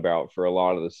bumming about for a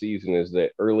lot of the season, is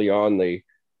that early on they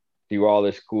do all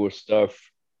this cool stuff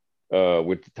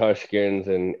with the Tuskens,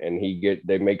 and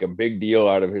they make a big deal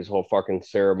out of his whole fucking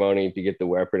ceremony to get the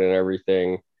weapon and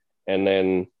everything, and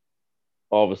then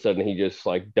all of a sudden he just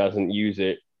like doesn't use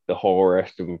it the whole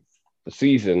rest of the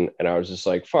season, and I was just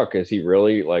like, fuck, is he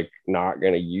really like not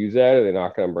gonna use that? Are they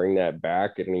not gonna bring that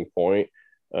back at any point?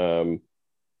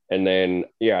 And then,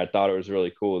 yeah, I thought it was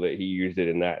really cool that he used it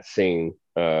in that scene.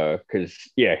 Because,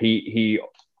 yeah, he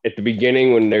at the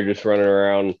beginning when they're just running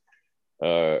around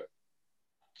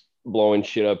blowing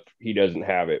shit up, he doesn't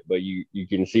have it. But you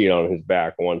can see it on his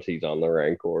back once he's on the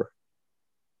Rancor.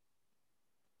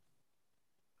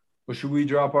 Well, should we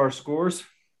drop our scores?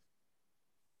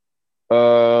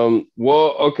 Well,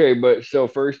 okay. But so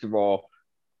first of all,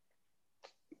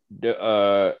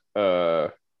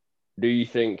 do you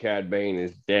think Cad Bane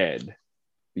is dead?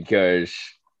 Because,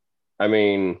 I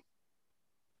mean,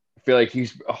 I feel like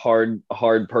he's a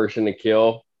hard person to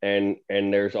kill, and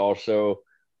there's also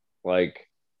like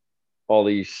all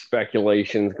these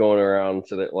speculations going around,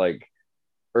 so that like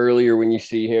earlier when you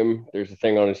see him, there's a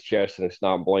thing on his chest and it's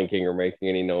not blinking or making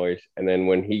any noise, and then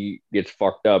when he gets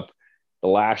fucked up, the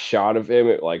last shot of him,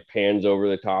 it like pans over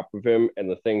the top of him, and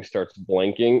the thing starts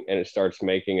blinking and it starts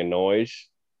making a noise.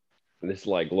 This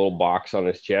like little box on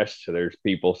his chest. So there's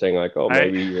people saying like, oh,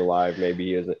 maybe he's alive, maybe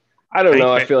he isn't. I don't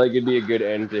know. I feel like it'd be a good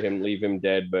end to him, leave him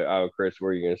dead. But Chris, what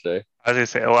are you gonna say? I was gonna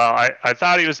say, well, I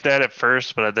thought he was dead at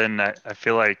first, but then I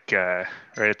feel like right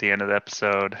at the end of the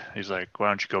episode, he's like, why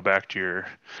don't you go back to your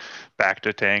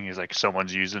Bacta Tang? He's like,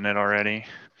 someone's using it already.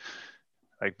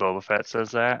 Like Boba Fett says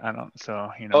that. I don't.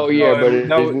 So you know. Oh yeah, but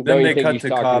then they cut to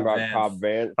Cobb Vanth. Cobb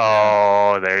Vanth.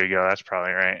 Oh, there you go. That's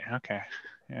probably right. Okay.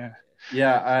 Yeah.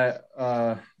 Yeah,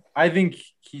 I think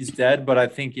he's dead, but I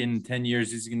think in 10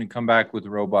 years he's going to come back with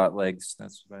robot legs.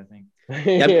 That's what I think.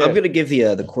 Yeah, I'm going to give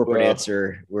the corporate Well.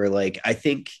 answer where like I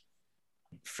think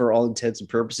for all intents and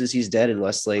purposes he's dead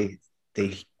unless they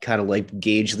kind of like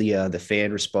gauge the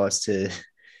fan response to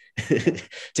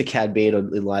to Cad Bane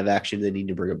in live action. They need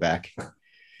to bring him back.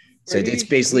 So it's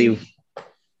basically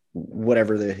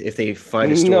whatever if they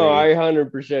find a story. No, I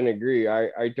 100% agree.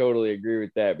 I totally agree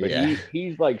with that. But Yeah.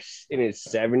 he's like in his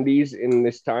 70s in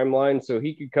this timeline, so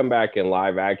he could come back in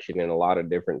live action in a lot of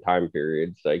different time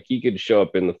periods. Like he could show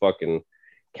up in the fucking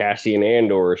Cassian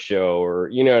Andor show, or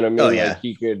you know what I mean? Oh, yeah.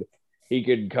 Like he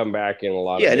could come back in a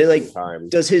lot Yeah, of and different times.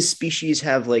 Does his species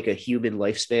have like a human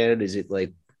lifespan? Is it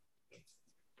like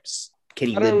can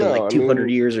he I live don't to know. like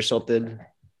 200 years or something?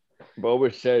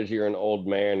 Boba says you're an old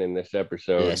man in this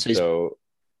episode, Yeah, so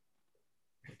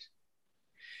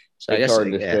I guess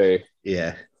hard to say.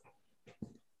 Yeah,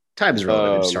 time is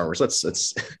relevant in Star Wars.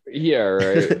 Let's. Yeah,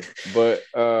 right. But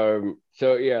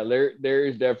so yeah, there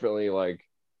is definitely like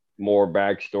more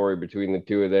backstory between the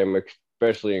two of them,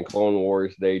 especially in Clone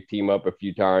Wars. They team up a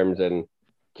few times, and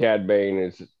Cad Bane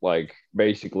is like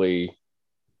basically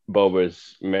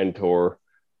Boba's mentor.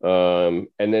 And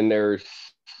then there's,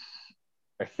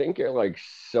 I think at like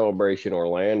Celebration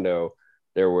Orlando,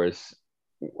 there was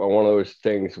one of those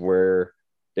things where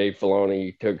Dave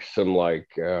Filoni took some like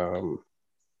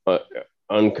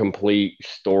incomplete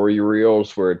story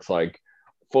reels where it's like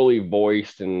fully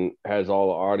voiced and has all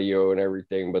the audio and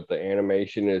everything, but the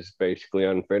animation is basically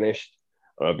unfinished.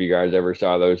 I don't know if you guys ever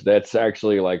saw those. That's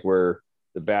actually like where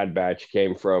the Bad Batch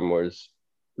came from. Was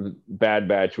Bad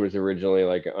Batch was originally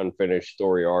like an unfinished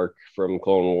story arc from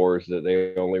Clone Wars that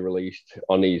they only released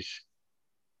on these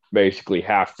basically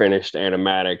half finished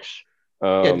animatics.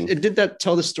 Did that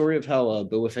tell the story of how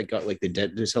Boba Fett got like the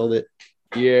dent in his helmet?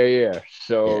 Yeah.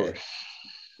 So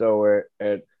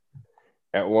at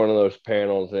one of those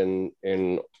panels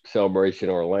in Celebration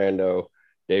Orlando,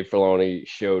 Dave Filoni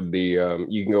showed the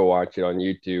you can go watch it on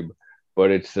YouTube, but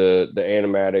it's the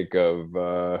animatic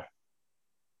of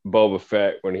Boba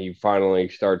Fett when he finally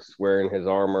starts wearing his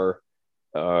armor,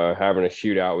 having a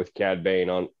shootout with Cad Bane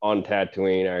on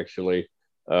Tatooine actually,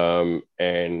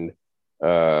 and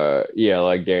yeah,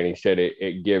 like Danny said,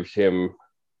 it gives him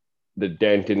the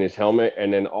dent in his helmet,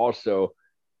 and then also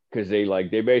because they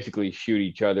basically shoot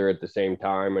each other at the same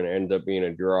time and it ends up being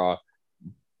a draw.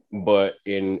 But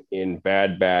in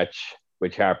Bad Batch,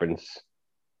 which happens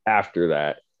after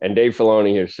that, and Dave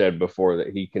Filoni has said before that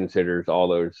he considers all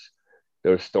those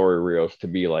story reels to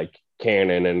be like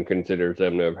canon and considers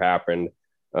them to have happened.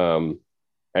 And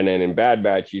then in Bad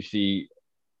Batch, you see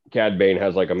Cad Bane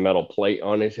has like a metal plate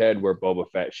on his head where Boba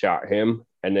Fett shot him,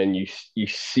 and then you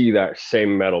see that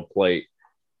same metal plate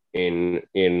in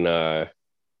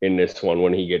this one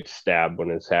when he gets stabbed when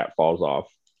his hat falls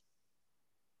off.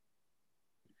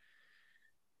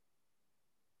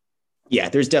 Yeah,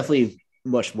 there's definitely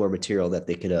much more material that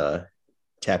they could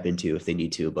tap into if they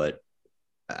need to, but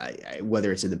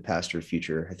whether it's in the past or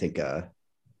future, I think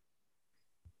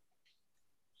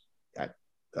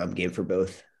I'm game for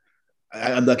both.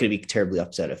 I'm not going to be terribly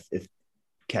upset if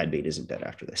Cad Bane isn't dead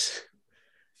after this.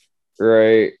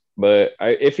 Right. But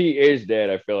if he is dead,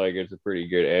 I feel like it's a pretty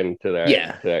good end to that.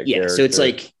 Yeah. To that yeah. character. So it's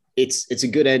like, it's a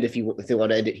good end if they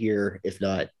want to end it here. If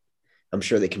not, I'm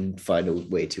sure they can find a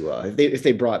way to, if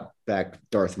they brought back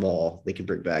Darth Maul, they can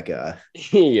bring back, yeah,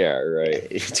 right.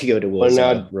 To go to Will's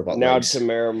robot now legs.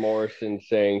 Tamara Morrison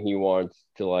saying he wants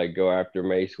to like go after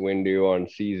Mace Windu on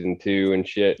season 2 and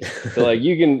shit. So like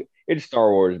it's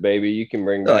Star Wars, baby. You can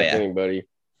bring back anybody.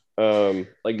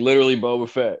 Like literally Boba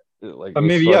Fett. Like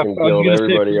maybe I was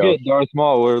gonna say, Darth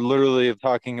Maul. We're literally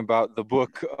talking about the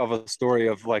book of a story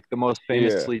of like the most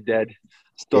famously dead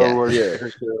Star Wars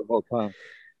character of all time.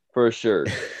 For sure.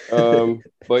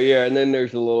 But yeah, and then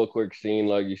there's a little quick scene,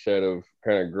 like you said, of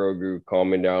kind of Grogu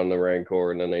calming down the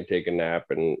Rancor, and then they take a nap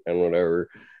and whatever.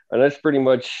 And that's pretty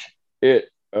much it.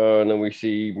 And then we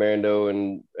see Mando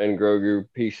and Grogu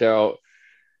peace out.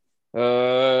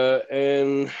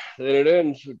 And then it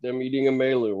ends with them eating a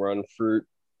Melu run fruit.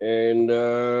 And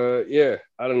yeah,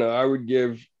 I don't know. I would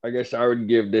give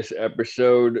this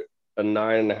episode a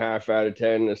 9.5 out of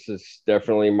 10. This is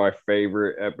definitely my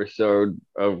favorite episode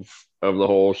of the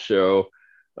whole show.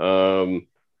 And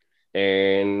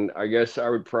I guess I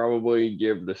would probably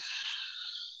give the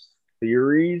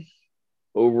series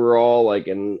overall like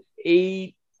an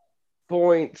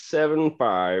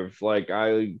 8.75. Like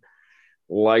I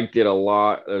liked it a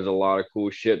lot. There's a lot of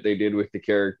cool shit they did with the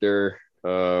character.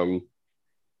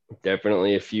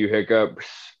 Definitely a few hiccups,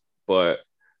 but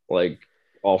like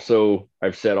also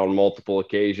I've said on multiple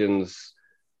occasions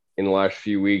in the last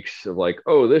few weeks of like,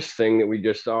 oh, this thing that we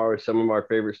just saw is some of my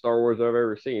favorite Star Wars I've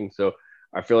ever seen. So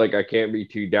I feel like I can't be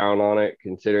too down on it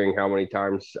considering how many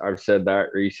times I've said that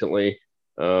recently.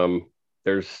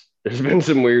 There's been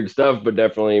some weird stuff, but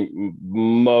definitely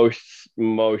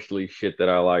mostly shit that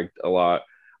I liked a lot.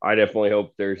 I definitely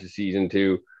hope there's a season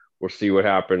 2. We'll see what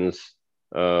happens.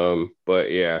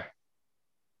 But yeah.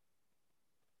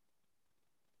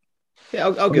 Yeah,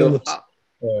 I'll go.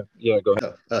 Yeah, go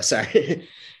ahead. Sorry.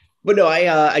 But no,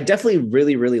 I definitely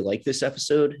really, really like this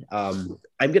episode. I'm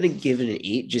gonna give it an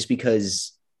 8 just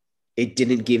because it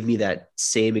didn't give me that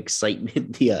same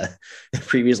excitement the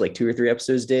previous like 2 or 3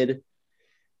 episodes did.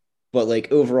 But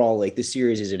like overall, like the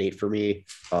series is an 8 for me.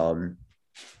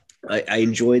 I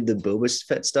enjoyed the Boba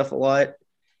Fett stuff a lot,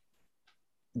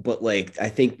 but like I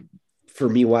think for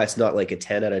me, why it's not like a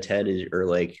 10 out of 10 is, or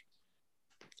like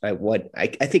I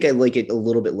think I like it a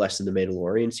little bit less than the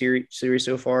Mandalorian series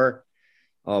so far.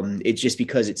 It's just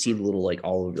because it seemed a little like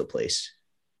all over the place.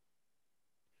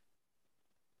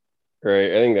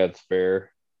 Right. I think that's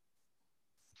fair.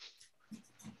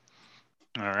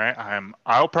 All right.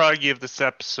 I'll probably give this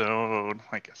episode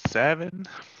like a 7.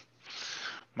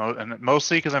 And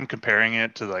mostly because I'm comparing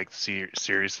it to like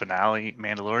series finale,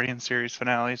 Mandalorian series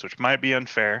finales, which might be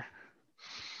unfair.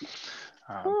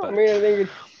 But, I mean, I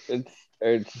think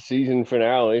it's a season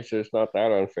finale, so it's not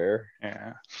that unfair.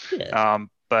 Yeah.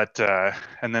 But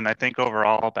and then I think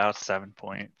overall about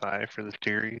 7.5 for the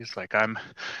series. Like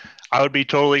I would be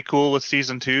totally cool with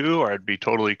season 2, or I'd be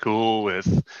totally cool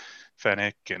with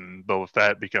Fennec and Boba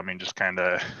Fett becoming just kind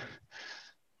of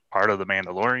part of the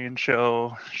Mandalorian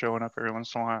show, showing up every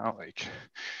once in a while. Like,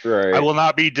 right. I will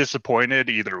not be disappointed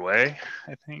either way,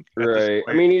 I think. Right.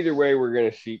 I mean, either way, we're going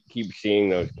to keep seeing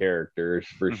those characters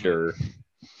for sure.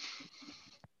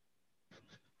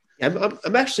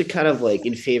 I'm actually kind of like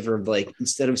in favor of like,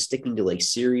 instead of sticking to like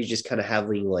series, just kind of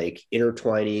having like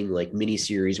intertwining like mini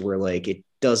series where like it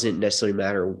doesn't necessarily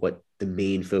matter what the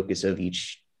main focus of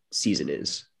each season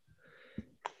is.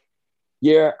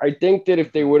 Yeah, I think that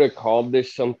if they would have called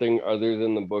this something other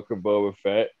than the Book of Boba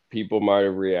Fett, people might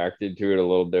have reacted to it a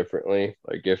little differently.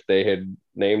 Like if they had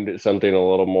named it something a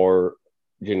little more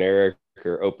generic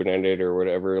or open-ended or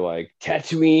whatever, like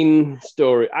Tatooine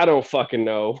story. I don't fucking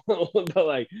know. But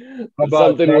like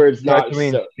something where it's not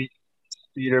so...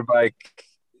 speeder bike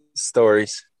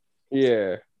stories.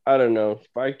 Yeah, I don't know.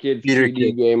 Spy Kids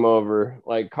 3D game over.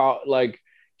 Like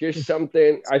just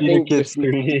something. I think just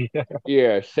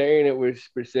yeah, saying it was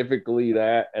specifically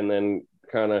that, and then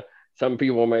kind of some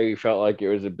people maybe felt like it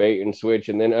was a bait and switch,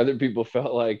 and then other people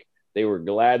felt like they were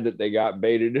glad that they got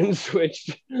baited and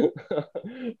switched. And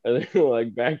then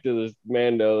like back to this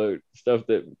Mando stuff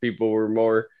that people were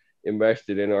more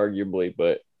invested in, arguably.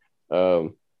 But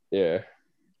yeah.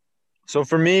 So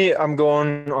for me, I'm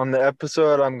going on the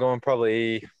episode. I'm going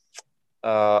probably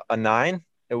a 9.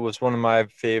 It was one of my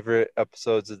favorite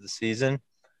episodes of the season.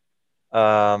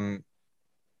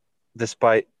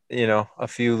 Despite, a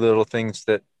few little things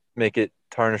that make it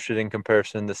tarnish it in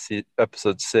comparison to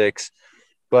episode 6.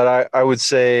 But I would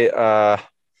say on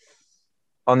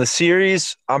the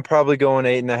series, I'm probably going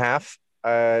 8.5.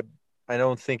 I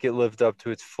don't think it lived up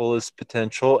to its fullest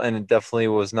potential, and it definitely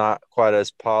was not quite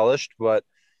as polished. But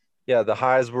yeah, the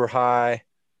highs were high.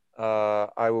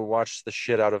 I would watch the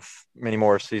shit out of many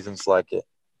more seasons like it.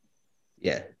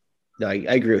 Yeah, no, I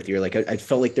agree with you. Like I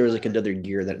felt like there was like another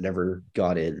gear that never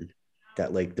got in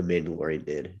that like the Mandalorian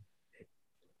did,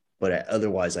 but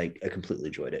otherwise I completely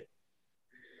enjoyed it.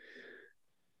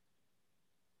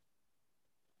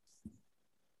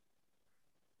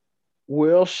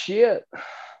 Well, shit.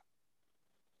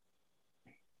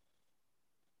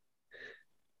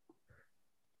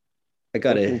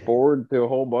 Looking forward to a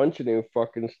whole bunch of new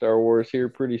fucking Star Wars here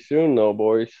pretty soon, though,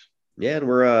 boys. Yeah, and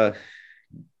we're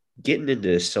getting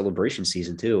into celebration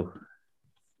season too.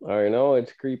 I know,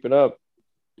 it's creeping up.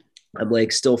 I'm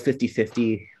like still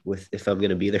 50-50 with if I'm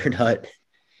gonna be there or not.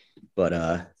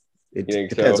 But it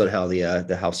depends on how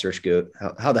the house search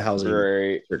how the housing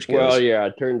search goes. Well, yeah,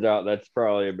 it turns out that's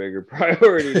probably a bigger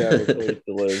priority to have a place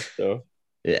to live. So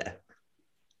yeah.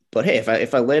 But hey,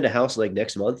 if I land a house like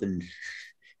next month and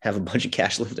have a bunch of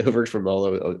cash left over from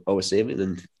all I was saving,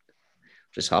 then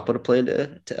just hop on a plane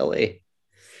to LA.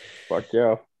 Fuck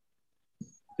yeah.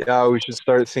 Yeah, we should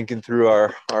start thinking through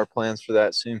our plans for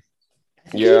that soon.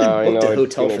 Yeah, I booked know. A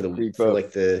hotel for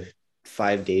like the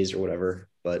 5 days or whatever,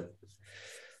 but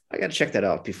I got to check that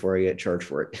out before I get charged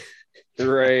for it.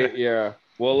 Right. Yeah.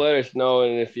 Well, let us know,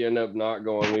 and if you end up not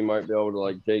going, we might be able to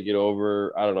like take it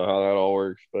over. I don't know how that all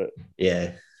works, but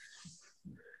yeah.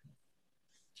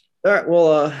 All right.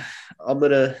 Well, I'm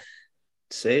gonna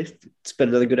say it's been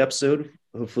another good episode.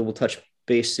 Hopefully, we'll touch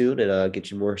base soon and get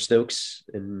you more Stokes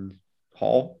and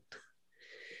Hall.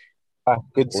 Good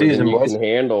More than season, you boys. can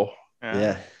handle.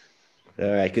 Yeah. All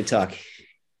right. Good talk.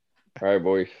 All right,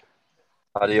 boys.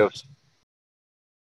 Adios.